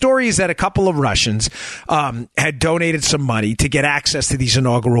 So the story is that a couple of Russians had donated some money to get access to these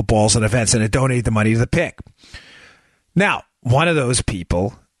inaugural balls and events, and had donated the money to the PIC. Now, one of those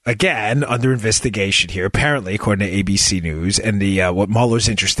people, again, under investigation here, apparently, according to ABC News, and what Mueller's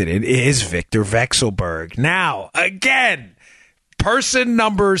interested in, is Victor Vekselberg. Now, again, person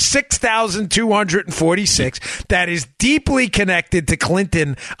number 6,246 that is deeply connected to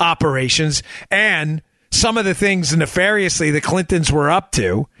Clinton operations and some of the things nefariously the Clintons were up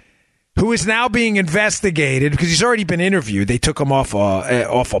to, who is now being investigated because he's already been interviewed. They took him off a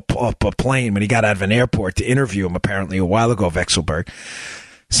plane when he got out of an airport to interview him, apparently, a while ago, Vekselberg.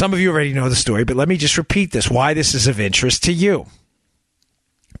 Some of you already know the story, but let me just repeat this, why this is of interest to you.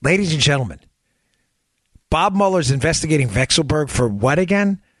 Ladies and gentlemen, Bob Mueller's investigating Vekselberg for what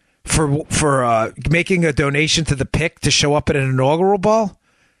again? For making a donation to the PIC to show up at an inaugural ball?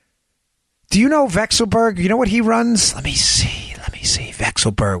 Do you know Vekselberg? You know what he runs? Let me see.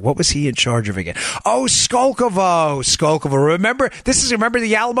 Vekselberg. What was he in charge of again? Oh, Skolkovo. Remember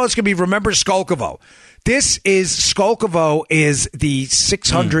the Alamo? It's going to be Remember Skolkovo. Skolkovo is the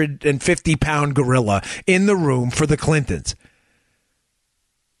 650-pound gorilla in the room for the Clintons.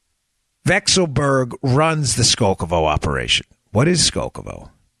 Vekselberg runs the Skolkovo operation. What is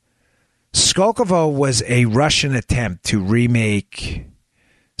Skolkovo? Skolkovo was a Russian attempt to remake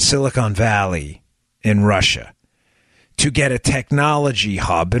Silicon Valley in Russia, to get a technology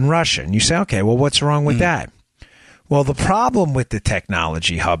hub in Russia. And you say, okay, well, what's wrong with that? Well, the problem with the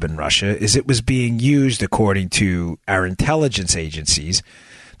technology hub in Russia is it was being used, according to our intelligence agencies.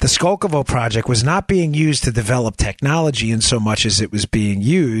 The Skolkovo project was not being used to develop technology in so much as it was being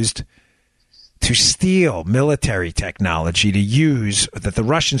used to steal military technology to use that the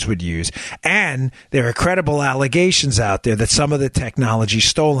Russians would use. And there are credible allegations out there that some of the technology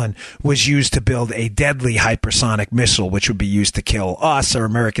stolen was used to build a deadly hypersonic missile, which would be used to kill us, our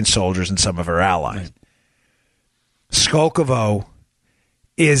American soldiers, and some of our allies. Right. Skolkovo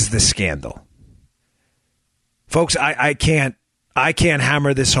is the scandal. Folks, I can't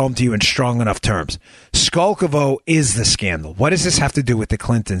hammer this home to you in strong enough terms. Skolkovo is the scandal. What does this have to do with the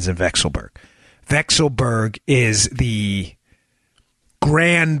Clintons and Vekselberg? Vekselberg is the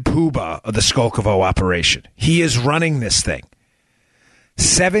grand poobah of the Skolkovo operation. He is running this thing.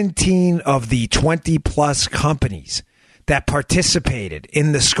 17 of the 20-plus companies that participated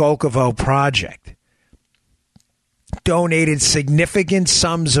in the Skolkovo project donated significant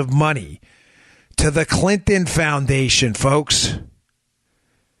sums of money to the Clinton Foundation, folks.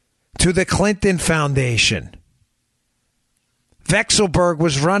 To the Clinton Foundation. Vekselberg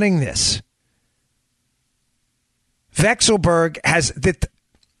was running this. Vekselberg has the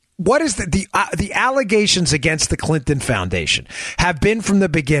allegations against the Clinton Foundation have been from the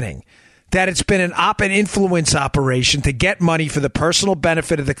beginning that it's been an influence operation to get money for the personal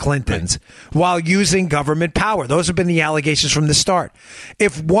benefit of the Clintons while using government power. Those have been the allegations from the start.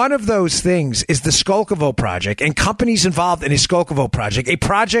 If one of those things is the Skolkovo project and companies involved in a Skolkovo project, a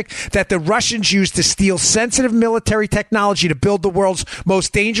project that the Russians used to steal sensitive military technology to build the world's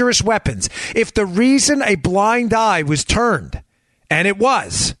most dangerous weapons, if the reason a blind eye was turned, and it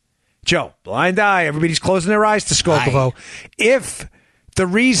was, Joe, blind eye, everybody's closing their eyes to Skolkovo, if the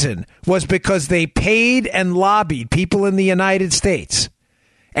reason was because they paid and lobbied people in the United States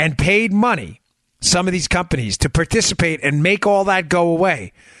and paid money, some of these companies, to participate and make all that go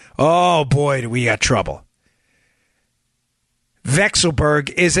away. Oh, boy, do we got trouble. Vekselberg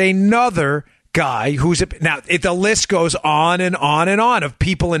is another guy who's the list goes on and on and on of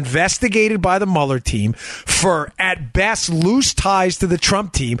people investigated by the Mueller team for, at best, loose ties to the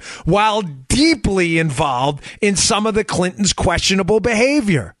Trump team while deeply involved in some of the Clintons' questionable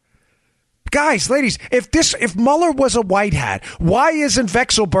behavior. Guys, ladies, if Mueller was a white hat, why isn't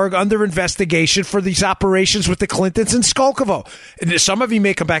Vekselberg under investigation for these operations with the Clintons and Skolkovo? And some of you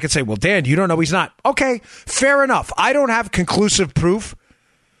may come back and say, well, Dan, you don't know he's not. Okay, fair enough. I don't have conclusive proof.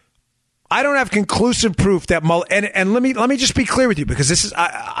 That Mueller, and let me just be clear with you, because this is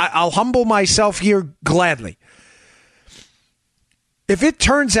I'll humble myself here gladly. If it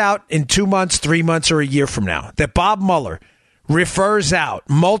turns out in 2 months, 3 months, or a year from now that Bob Mueller refers out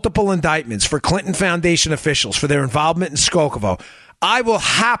multiple indictments for Clinton Foundation officials for their involvement in Skolkovo, I will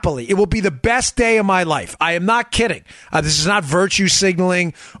happily, it will be the best day of my life. I am not kidding. This is not virtue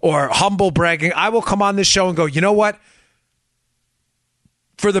signaling or humble bragging. I will come on this show and go, you know what?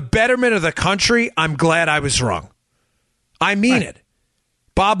 For the betterment of the country, I'm glad I was wrong. I mean it.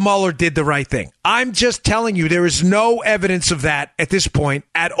 Bob Mueller did the right thing. I'm just telling you, there is no evidence of that at this point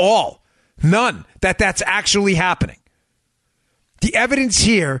at all. None. That's actually happening. The evidence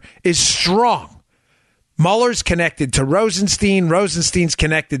here is strong. Mueller's connected to Rosenstein. Rosenstein's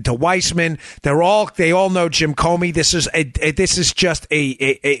connected to Weissman. They all know Jim Comey. This is just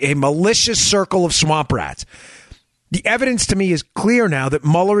a malicious circle of swamp rats. The evidence to me is clear now that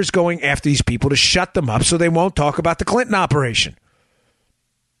Mueller is going after these people to shut them up so they won't talk about the Clinton operation.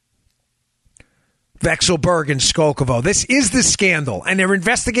 Vekselberg and Skolkovo. This is the scandal, and they're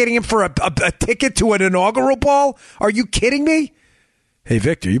investigating him for a ticket to an inaugural ball? Are you kidding me? Hey,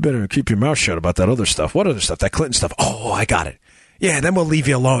 Victor, you better keep your mouth shut about that other stuff. What other stuff? That Clinton stuff. Oh, I got it. Yeah, then we'll leave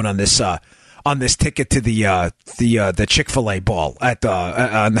you alone on this ticket to the Chick-fil-A ball at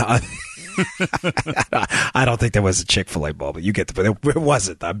I don't think there was a Chick-fil-A ball, but you get the point. It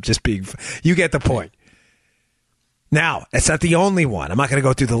wasn't. You get the point. Now, it's not the only one. I'm not going to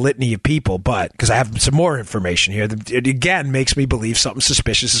go through the litany of people, but because I have some more information here, it again makes me believe something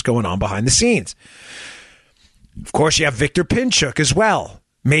suspicious is going on behind the scenes. Of course, you have Victor Pinchuk as well.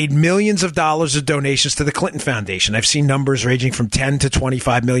 Made millions of dollars of donations to the Clinton Foundation. I've seen numbers ranging from $10 to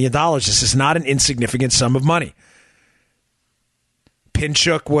 $25 million. This is not an insignificant sum of money.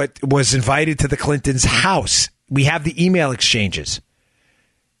 Pinchuk was invited to the Clintons' house. We have the email exchanges.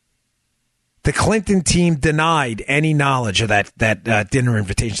 The Clinton team denied any knowledge of that dinner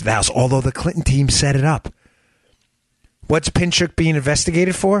invitation to the house, although the Clinton team set it up. What's Pinchuk being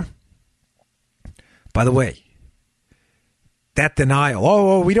investigated for? By the way, that denial.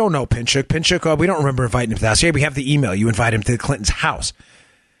 Oh, we don't know Pinchuk. Pinchuk, we don't remember inviting him to the house. Yeah, we have the email. You invite him to the Clinton's house.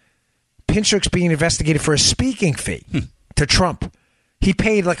 Pinchuk's being investigated for a speaking fee to Trump. He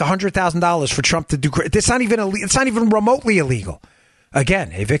paid like $100,000 for Trump to do. It's not even remotely illegal.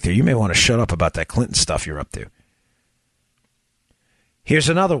 Again, hey, Victor, you may want to shut up about that Clinton stuff you're up to. Here's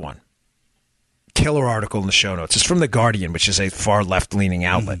another one. Killer article in the show notes. It's from The Guardian, which is a far left-leaning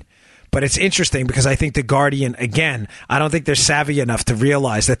outlet. But it's interesting because I think The Guardian, again, I don't think they're savvy enough to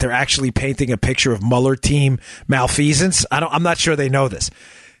realize that they're actually painting a picture of Mueller team malfeasance. I'm not sure they know this.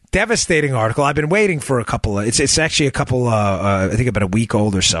 Devastating article. I've been waiting for a couple of, it's actually a couple, I think about a week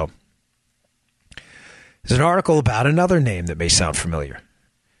old or so. There's an article about another name that may sound familiar.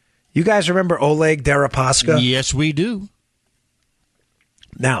 You guys remember Oleg Deripaska? Yes, we do.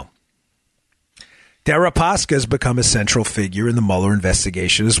 Now, Deripaska has become a central figure in the Mueller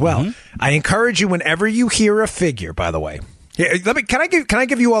investigation as well. Mm-hmm. I encourage you, whenever you hear a figure, by the way, can I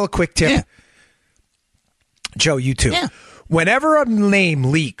give you all a quick tip? Yeah. Joe, you too. Yeah. Whenever a name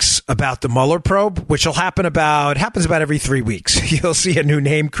leaks about the Mueller probe, which happens about every 3 weeks, you'll see a new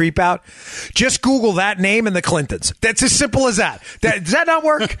name creep out. Just Google that name and the Clintons. That's as simple as that. Does that not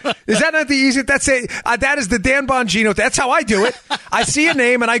work? Is that not the easiest? That is the Dan Bongino. That's how I do it. I see a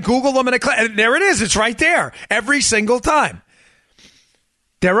name and I Google them and there it is. It's right there every single time.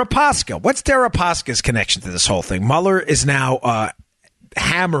 Deripaska. What's Deripaska's connection to this whole thing? Mueller is now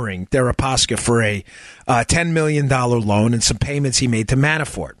hammering Deripaska for a $10 million loan and some payments he made to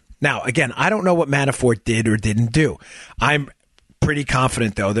Manafort. Now, again, I don't know what Manafort did or didn't do. I'm pretty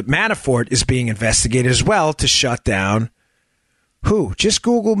confident, though, that Manafort is being investigated as well to shut down who? Just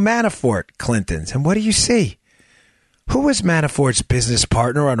Google Manafort Clintons, and what do you see? Who was Manafort's business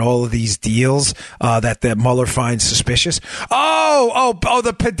partner on all of these deals that Mueller finds suspicious? Oh,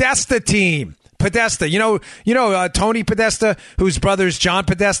 the Podesta team. Podesta, you know Tony Podesta, whose brother is John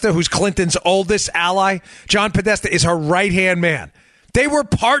Podesta, who's Clinton's oldest ally. John Podesta is her right-hand man. They were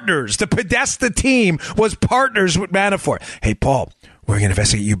partners. The Podesta team was partners with Manafort. Hey, Paul, we're going to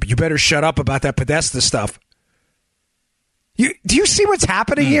investigate you. You better shut up about that Podesta stuff. Do you see what's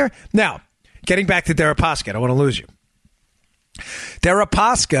happening here? Now, getting back to Deripaska, I don't want to lose you.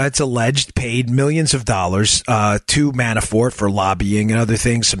 Deripaska, it's alleged, paid millions of dollars to Manafort for lobbying and other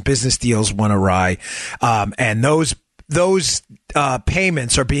things. Some business deals went awry, and those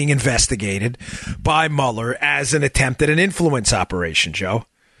payments are being investigated by Mueller as an attempt at an influence operation, Joe.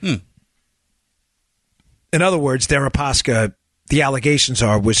 In other words, Deripaska, the allegations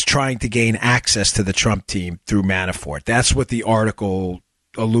are, was trying to gain access to the Trump team through Manafort. That's what the article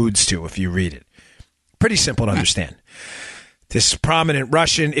alludes to if you read it. Pretty simple to understand. This prominent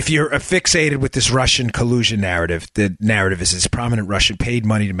Russian, if you're fixated with this Russian collusion narrative, the narrative is this prominent Russian paid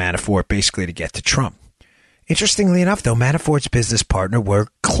money to Manafort basically to get to Trump. Interestingly enough, though, Manafort's business partner were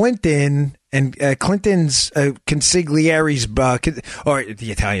Clinton and Clinton's consiglieri's, or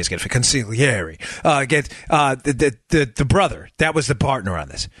the Italians get it for consigliere, the brother. That was the partner on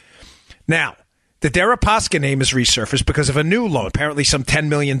this. Now, the Deripaska name is resurfaced because of a new loan. Apparently, some $10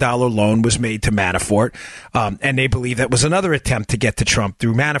 million loan was made to Manafort, and they believe that was another attempt to get to Trump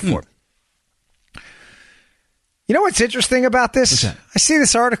through Manafort. You know what's interesting about this? I see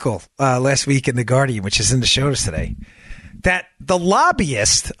this article last week in The Guardian, which is in the show notes today, that the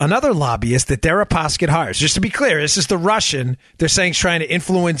lobbyist, another lobbyist that Deripaska hires, just to be clear, this is the Russian, they're saying is trying to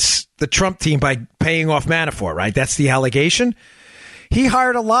influence the Trump team by paying off Manafort, right? That's the allegation. He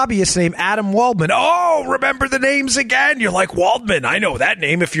hired a lobbyist named Adam Waldman. Oh, remember the names again? You're like, Waldman, I know that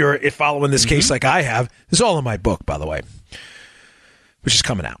name if you're following this case like I have. This is all in my book, by the way, which is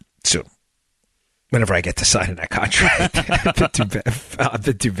coming out soon. Whenever I get to sign that contract. I've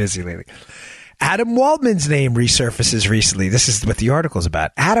been too busy lately. Adam Waldman's name resurfaces recently. This is what the article's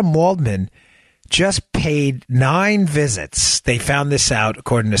about. Adam Waldman just paid 9 visits. They found this out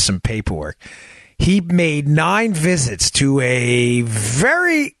according to some paperwork. He made 9 visits to a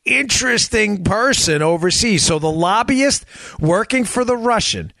very interesting person overseas. So the lobbyist working for the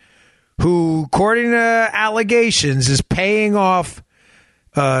Russian, who, according to allegations, is paying off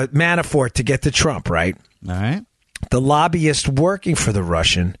Manafort to get to Trump, right? All right. The lobbyist working for the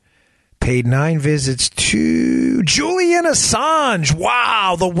Russian paid 9 visits to Julian Assange.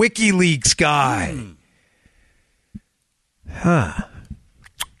 Wow, the WikiLeaks guy.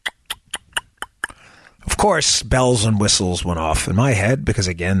 Of course, bells and whistles went off in my head because,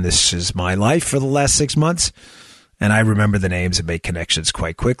 again, this is my life for the last 6 months, and I remember the names and make connections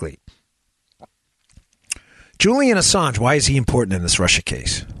quite quickly. Julian Assange, why is he important in this Russia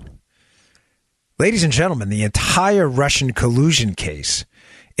case? Ladies and gentlemen, the entire Russian collusion case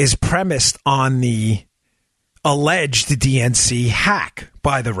is premised on the alleged DNC hack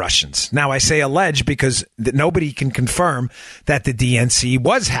by the Russians. Now, I say alleged because nobody can confirm that the DNC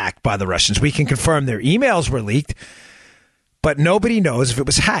was hacked by the Russians. We can confirm their emails were leaked, but nobody knows if it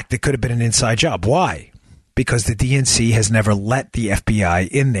was hacked. It could have been an inside job. Why? Because the DNC has never let the FBI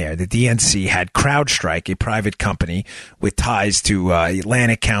in there. The DNC had CrowdStrike, a private company with ties to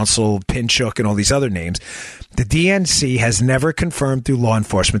Atlantic Council, Pinchuk, and all these other names. The DNC has never confirmed through law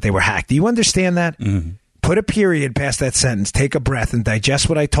enforcement they were hacked. Do you understand that? Mm-hmm. Put a period past that sentence, take a breath, and digest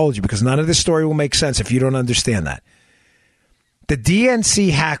what I told you, because none of this story will make sense if you don't understand that. The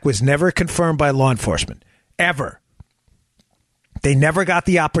DNC hack was never confirmed by law enforcement, ever. They never got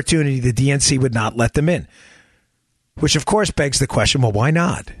the opportunity. The DNC would not let them in, which, of course, begs the question, well, why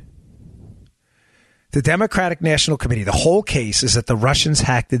not? The Democratic National Committee, the whole case is that the Russians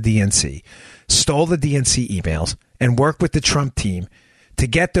hacked the DNC, stole the DNC emails, and worked with the Trump team to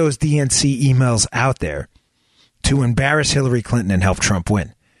get those DNC emails out there to embarrass Hillary Clinton and help Trump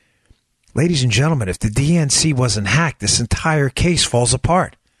win. Ladies and gentlemen, if the DNC wasn't hacked, this entire case falls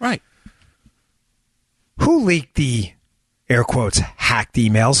apart. Right. Who leaked the, air quotes, hacked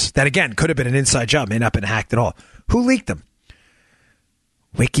emails? That, again, could have been an inside job, may not have been hacked at all. Who leaked them?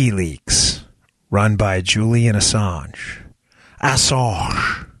 WikiLeaks, run by Julian Assange.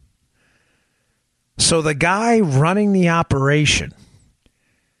 So the guy running the operation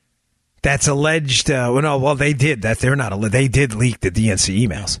that's alleged, they did that. They're not alleged. They did leak the DNC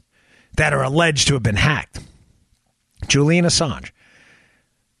emails that are alleged to have been hacked. Julian Assange,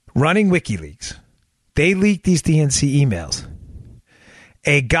 running WikiLeaks. They leaked these DNC emails.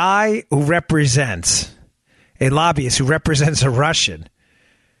 A guy who represents, a lobbyist who represents a Russian,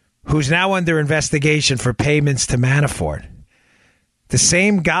 who's now under investigation for payments to Manafort. The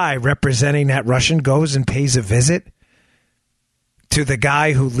same guy representing that Russian goes and pays a visit to the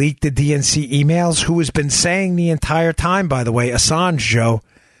guy who leaked the DNC emails, who has been saying the entire time, by the way, Assange, Joe,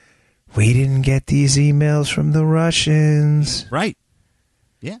 we didn't get these emails from the Russians. Right.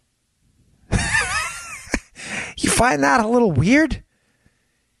 Yeah. You find that a little weird?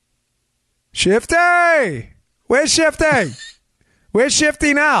 Shifty! Where's Shifty? Where's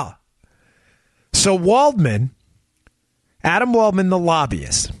Shifty now? So Waldman, Adam Waldman, the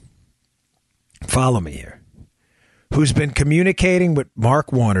lobbyist, follow me here, who's been communicating with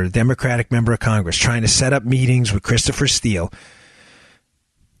Mark Warner, the Democratic member of Congress, trying to set up meetings with Christopher Steele,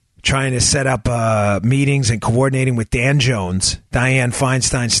 trying to set up meetings and coordinating with Dan Jones, Dianne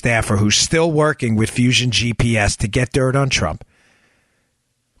Feinstein staffer, who's still working with Fusion GPS to get dirt on Trump.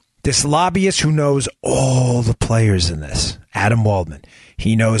 This lobbyist who knows all the players in this, Adam Waldman.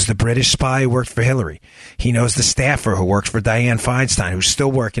 He knows the British spy who worked for Hillary. He knows the staffer who works for Dianne Feinstein, who's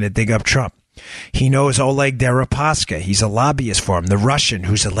still working to dig up Trump. He knows Oleg Deripaska. He's a lobbyist for him. The Russian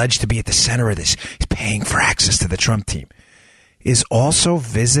who's alleged to be at the center of this, he's paying for access to the Trump team, is also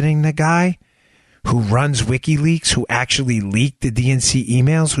visiting the guy who runs WikiLeaks, who actually leaked the DNC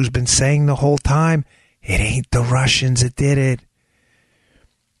emails, who's been saying the whole time, it ain't the Russians that did it.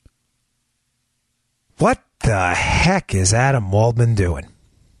 What the heck is Adam Waldman doing?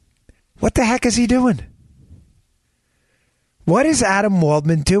 What the heck is he doing? What is Adam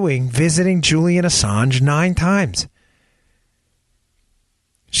Waldman doing visiting Julian Assange 9 times?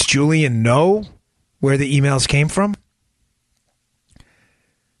 Does Julian know where the emails came from?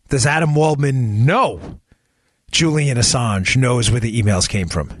 Does Adam Waldman know Julian Assange knows where the emails came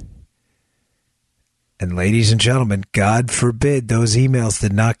from? And ladies and gentlemen, God forbid those emails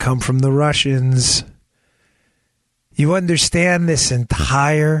did not come from the Russians. You understand this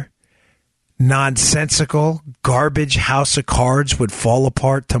entire nonsensical garbage house of cards would fall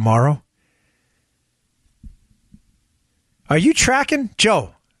apart tomorrow? Are you tracking?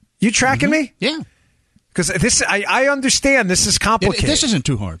 Joe, you tracking me? Yeah. Because this, I understand this is complicated. This isn't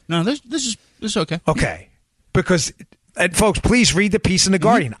too hard. No, this is okay. Okay. Because, and folks, please read the piece in The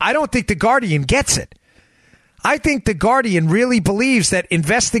Guardian. I don't think The Guardian gets it. I think The Guardian really believes that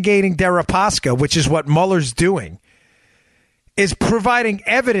investigating Deripaska, which is what Mueller's doing, is providing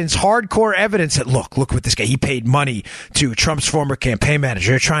evidence, hardcore evidence that, look what this guy, he paid money to Trump's former campaign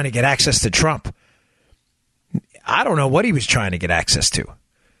manager. They're trying to get access to Trump. I don't know what he was trying to get access to.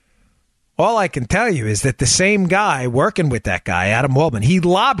 All I can tell you is that the same guy working with that guy, Adam Waldman, he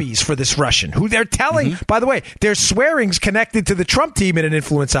lobbies for this Russian, who they're telling, by the way, there's swearings connected to the Trump team in an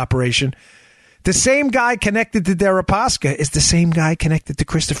influence operation. The same guy connected to Deripaska is the same guy connected to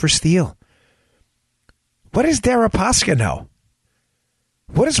Christopher Steele. What does Deripaska know?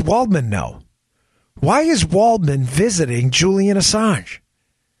 What does Waldman know? Why is Waldman visiting Julian Assange?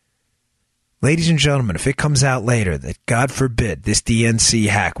 Ladies and gentlemen, if it comes out later that, God forbid, this DNC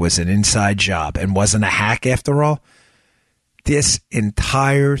hack was an inside job and wasn't a hack after all, this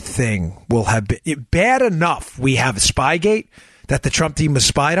entire thing will have been bad enough. We have Spygate that the Trump team was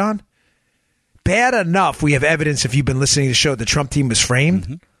spied on. Bad enough we have evidence, if you've been listening to the show, the Trump team was framed.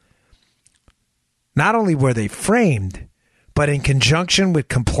 Mm-hmm. Not only were they framed, but in conjunction with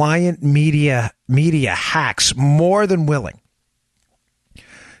compliant media hacks, more than willing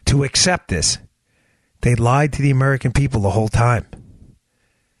to accept this, they lied to the American people the whole time.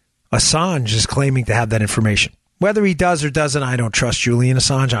 Assange is claiming to have that information. Whether he does or doesn't, I don't trust Julian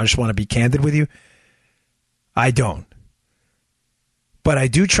Assange. I just want to be candid with you. I don't. But I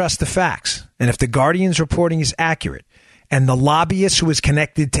do trust the facts. And if the Guardian's reporting is accurate, and the lobbyist who is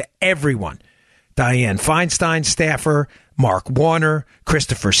connected to everyone, Dianne Feinstein staffer, Mark Warner,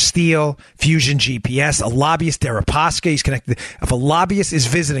 Christopher Steele, Fusion GPS, a lobbyist, Deripaska, he's connected. If a lobbyist is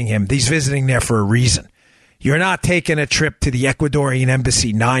visiting him, he's visiting there for a reason. You're not taking a trip to the Ecuadorian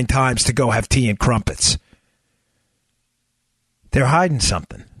embassy 9 times to go have tea and crumpets. They're hiding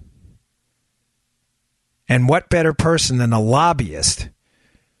something. And what better person than a lobbyist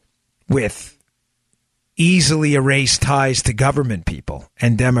with easily erased ties to government people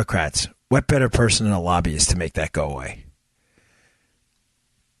and Democrats? What better person than a lobbyist to make that go away?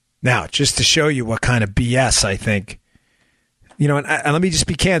 Now, just to show you what kind of BS I think, and let me just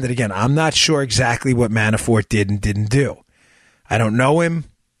be candid again. I'm not sure exactly what Manafort did and didn't do. I don't know him.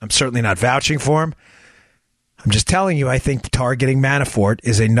 I'm certainly not vouching for him. I'm just telling you, I think targeting Manafort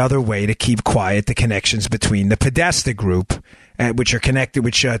is another way to keep quiet the connections between the Podesta group, which are connected,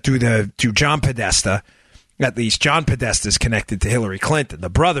 through John Podesta. At least John Podesta is connected to Hillary Clinton. The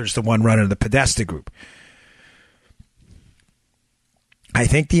brother's the one running the Podesta group. I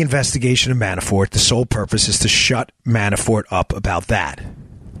think the investigation of Manafort, the sole purpose is to shut Manafort up about that.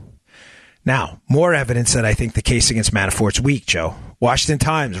 Now, more evidence that I think the case against Manafort's weak, Joe. Washington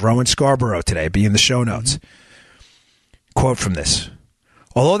Times, Rowan Scarborough today, be in the show notes. Quote from this.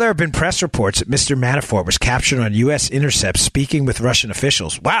 Although there have been press reports that Mr. Manafort was captured on U.S. intercepts speaking with Russian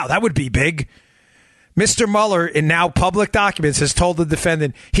officials. Wow, that would be big. Mr. Mueller, in now public documents, has told the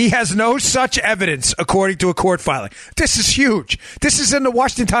defendant he has no such evidence, according to a court filing. This is huge. This is in the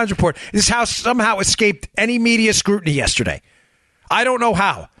Washington Times report. This house somehow escaped any media scrutiny yesterday. I don't know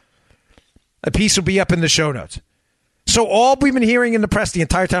how. A piece will be up in the show notes. So all we've been hearing in the press the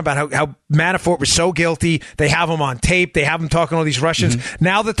entire time about how Manafort was so guilty, they have him on tape, they have him talking to all these Russians. Mm-hmm.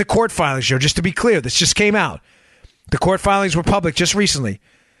 Now that the court filings show, just to be clear, this just came out. The court filings were public just recently.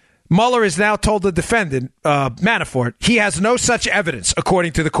 Mueller has now told the defendant, Manafort, he has no such evidence,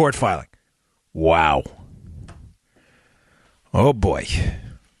 according to the court filing. Wow. Oh, boy.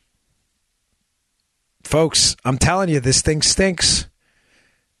 Folks, I'm telling you, this thing stinks.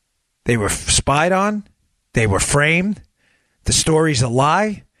 They were spied on. They were framed. The story's a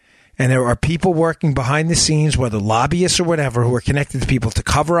lie. And there are people working behind the scenes, whether lobbyists or whatever, who are connected to people to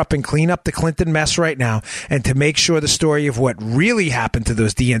cover up and clean up the Clinton mess right now and to make sure the story of what really happened to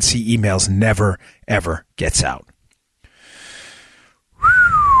those DNC emails never, ever gets out.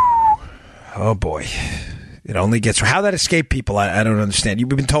 Oh, boy. It only gets... How that escaped people, I don't understand. You've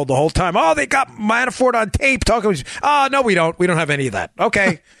been told the whole time, oh, they got Manafort on tape talking... Oh, no, we don't. We don't have any of that.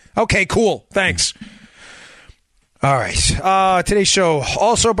 Okay. Okay, cool. Thanks. All right. Today's show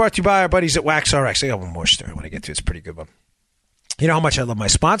also brought to you by our buddies at WaxRx. I got one more story I want to get to. It's a pretty good one. You know how much I love my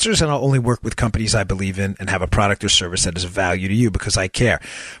sponsors, and I'll only work with companies I believe in and have a product or service that is of value to you because I care.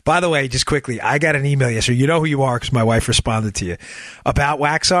 By the way, just quickly, I got an email yesterday. You know who you are because my wife responded to you about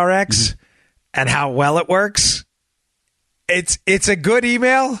WaxRx and how well it works. It's a good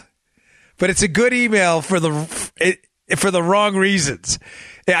email, but it's a good email for the wrong reasons.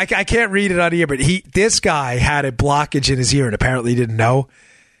 I can't read it on here, but this guy had a blockage in his ear and apparently didn't know.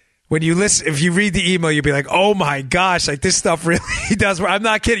 When you listen, if you read the email, you'll be like, oh my gosh, like this stuff really does work. I'm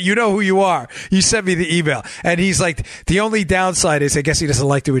not kidding. You know who you are. You sent me the email. And he's like, the only downside is, I guess he doesn't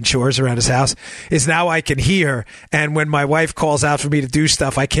like doing chores around his house, is now I can hear. And when my wife calls out for me to do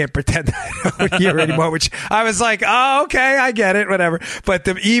stuff, I can't pretend that I don't hear anymore, which I was like, oh, okay, I get it, whatever. But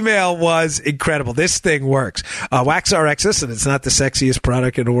the email was incredible. This thing works. WaxRx, listen, it's not the sexiest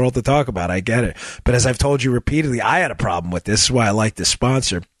product in the world to talk about. I get it. But as I've told you repeatedly, I had a problem with this. This is why I like this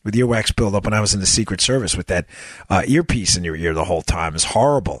sponsor. With earwax buildup when I was in the Secret Service with that earpiece in your ear the whole time is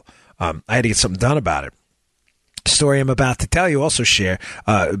horrible. I had to get something done about it. The story I'm about to tell you, also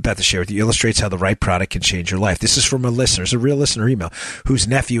about to share with you, illustrates how the right product can change your life. This is from a listener, it's a real listener email, whose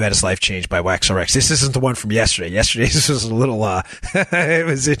nephew had his life changed by WaxRx. This isn't the one from yesterday. This was a little, it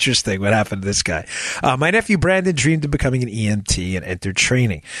was interesting what happened to this guy. My nephew Brandon dreamed of becoming an EMT and entered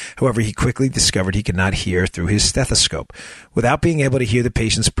training. However, he quickly discovered he could not hear through his stethoscope. Without being able to hear the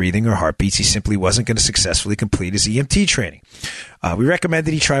patient's breathing or heartbeats, he simply wasn't going to successfully complete his EMT training. We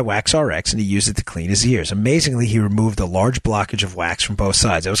recommended he try WaxRx, and he used it to clean his ears. Amazingly, he removed a large blockage of wax from both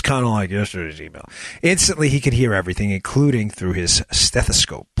sides. It was kind of like yesterday's email. Instantly, he could hear everything, including through his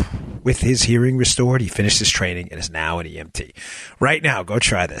stethoscope. With his hearing restored, he finished his training and is now an EMT. Right now, go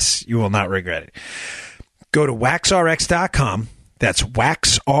try this. You will not regret it. Go to waxrx.com. That's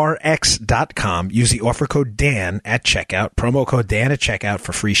waxrx.com. Use the offer code Dan at checkout. Promo code Dan at checkout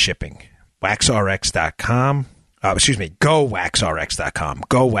for free shipping. Waxrx.com. Go waxrx.com.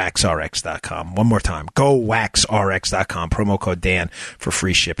 Go waxrx.com. One more time. Go waxrx.com. Promo code Dan for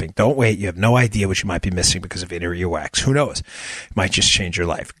free shipping. Don't wait. You have no idea what you might be missing because of inner earwax. Who knows? It might just change your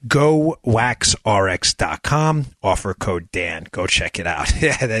life. Go waxrx.com. Offer code Dan. Go check it out.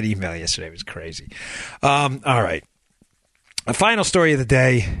 Yeah, that email yesterday was crazy. All right. A final story of the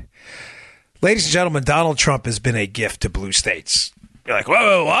day. Ladies and gentlemen, Donald Trump has been a gift to blue states. You're like,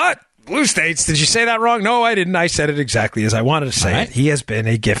 whoa, what? Blue states? Did you say that wrong? No, I didn't. I said it exactly as I wanted to say it. He has been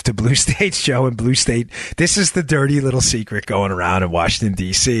a gift to blue states, Joe, and blue state. This is the dirty little secret going around in Washington,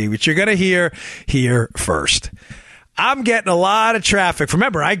 D.C., which you're going to hear here first. I'm getting a lot of traffic.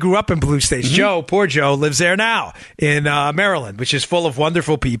 Remember, I grew up in blue states. Mm-hmm. Joe, poor Joe, lives there now in Maryland, which is full of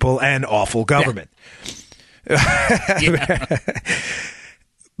wonderful people and awful government. Yeah.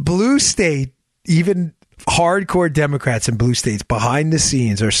 Blue state, even hardcore Democrats in blue states behind the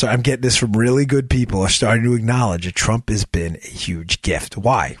scenes I'm getting this from really good people, are starting to acknowledge that Trump has been a huge gift.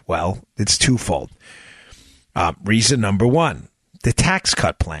 Why? Well, it's twofold. Reason number one, the tax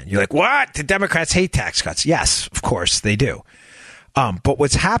cut plan. You're like, what? The Democrats hate tax cuts. Yes, of course they do. But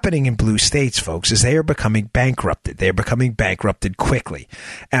what's happening in blue states, folks, is they are becoming bankrupted. They are becoming bankrupted quickly.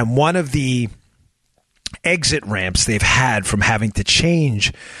 And one of the exit ramps they've had from having to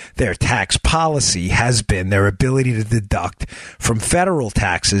change their tax policy has been their ability to deduct from federal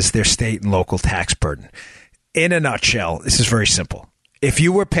taxes their state and local tax burden. In a nutshell, this is very simple. if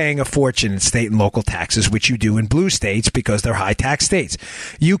you were paying a fortune in state and local taxes, which you do in blue states because they're high tax states,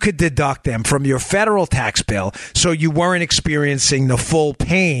 you could deduct them from your federal tax bill so you weren't experiencing the full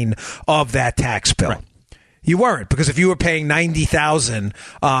pain of that tax bill. Right. You weren't, because if you were paying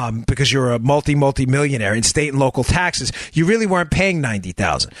 $90,000 because you're a multi-millionaire in state and local taxes, you really weren't paying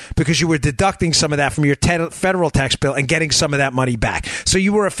 $90,000 because you were deducting some of that from your federal tax bill and getting some of that money back. So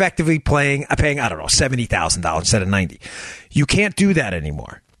you were effectively paying I don't know, $70,000 instead of $90,000. You can't do that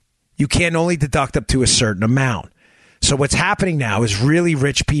anymore. You can only deduct up to a certain amount. So what's happening now is really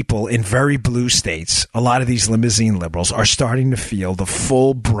rich people in very blue states, a lot of these limousine liberals, are starting to feel the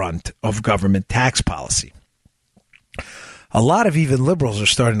full brunt of government tax policy. A lot of even liberals are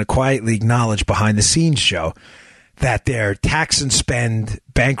starting to quietly acknowledge behind the scenes, Joe, that their tax and spend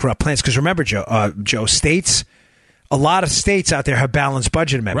bankrupt plans. Because remember, Joe, states, a lot of states out there have balanced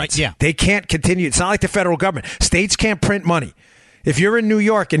budget amendments. Right, yeah. They can't continue. It's not like the federal government. States can't print money. If you're in New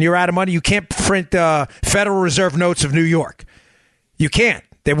York and you're out of money, you can't print Federal Reserve notes of New York. You can't.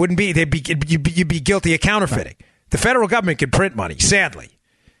 There wouldn't be. You'd be guilty of counterfeiting. Right. The federal government can print money, sadly.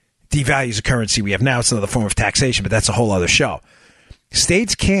 Devalues the currency we have now. It's another form of taxation, but that's a whole other show.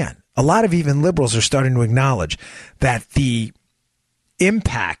 States can. A lot of even liberals are starting to acknowledge that the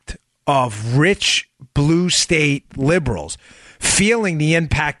impact of rich blue state liberals feeling the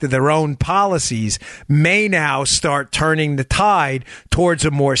impact of their own policies may now start turning the tide towards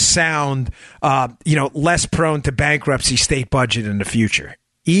a more sound, less prone to bankruptcy state budget in the future.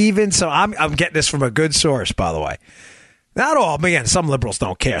 Even so, I'm getting this from a good source, by the way. Not all, but again, some liberals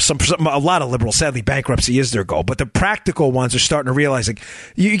don't care. A lot of liberals, sadly, bankruptcy is their goal. But the practical ones are starting to realize, like,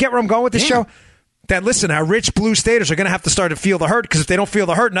 you get where I'm going with this show? That, listen, our rich blue staters are going to have to start to feel the hurt, because if they don't feel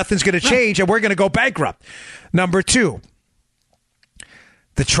the hurt, nothing's going to change, and we're going to go bankrupt. Number two,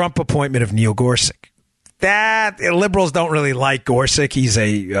 the Trump appointment of Neil Gorsuch. That liberals don't really like Gorsuch. He's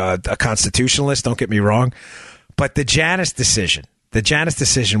a constitutionalist, don't get me wrong. But the Janus decision,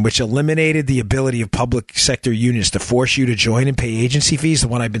 which eliminated the ability of public sector unions to force you to join and pay agency fees, the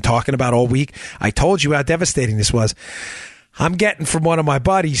one I've been talking about all week. I told you how devastating this was. I'm getting from one of my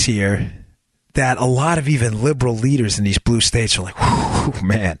buddies here that a lot of even liberal leaders in these blue states are like, whew,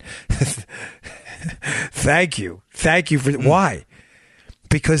 man, thank you. Why?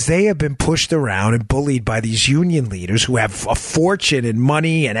 Because they have been pushed around and bullied by these union leaders who have a fortune and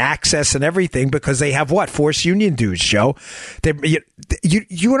money and access and everything, because they have what? Forced union dues, Joe.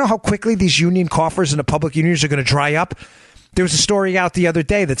 You know how quickly these union coffers and the public unions are going to dry up? There was a story out the other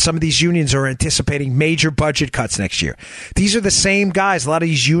day that some of these unions are anticipating major budget cuts next year. These are the same guys, a lot of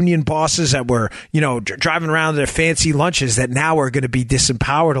these union bosses that were, driving around their fancy lunches, that now are going to be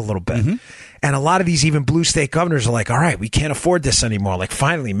disempowered a little bit. Mm-hmm. And a lot of these even blue state governors are like, all right, we can't afford this anymore. Like,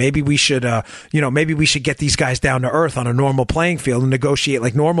 finally, maybe we should, get these guys down to earth on a normal playing field and negotiate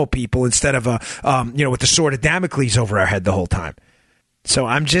like normal people instead of, with the sword of Damocles over our head the whole time. So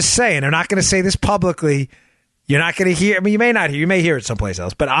I'm just saying, they're not going to say this publicly. You're not going to hear, you may not hear, you may hear it someplace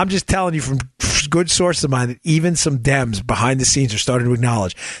else, but I'm just telling you from good sources of mine that even some Dems behind the scenes are starting to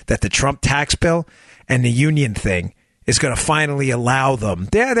acknowledge that the Trump tax bill and the union thing is going to finally allow them.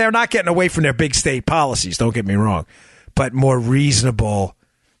 They're not getting away from their big state policies, don't get me wrong, but more reasonable,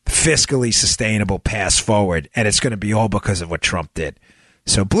 fiscally sustainable paths forward. And it's going to be all because of what Trump did.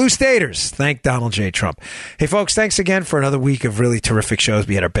 So blue staters, thank Donald J. Trump. Hey, folks, thanks again for another week of really terrific shows.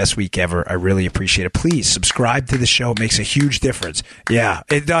 We had our best week ever. I really appreciate it. Please subscribe to the show. It makes a huge difference. Yeah,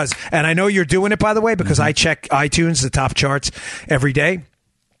 it does. And I know you're doing it, by the way, because I check iTunes, the top charts, every day.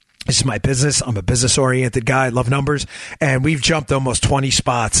 This is my business. I'm a business-oriented guy. I love numbers. And we've jumped almost 20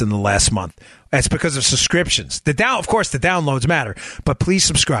 spots in the last month. That's because of subscriptions. Of course, the downloads matter. But please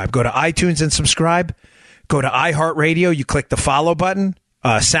subscribe. Go to iTunes and subscribe. Go to iHeartRadio. You click the follow button.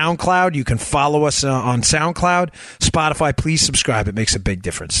 SoundCloud, you can follow us on SoundCloud. Spotify, please subscribe. It makes a big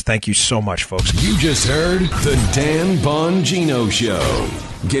difference. Thank you so much, folks. You just heard The Dan Bongino Show.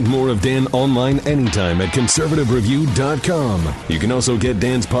 Get more of Dan online anytime at conservativereview.com. You can also get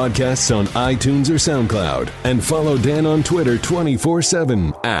Dan's podcasts on iTunes or SoundCloud. And follow Dan on Twitter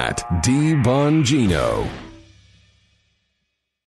 24/7 at DBongino.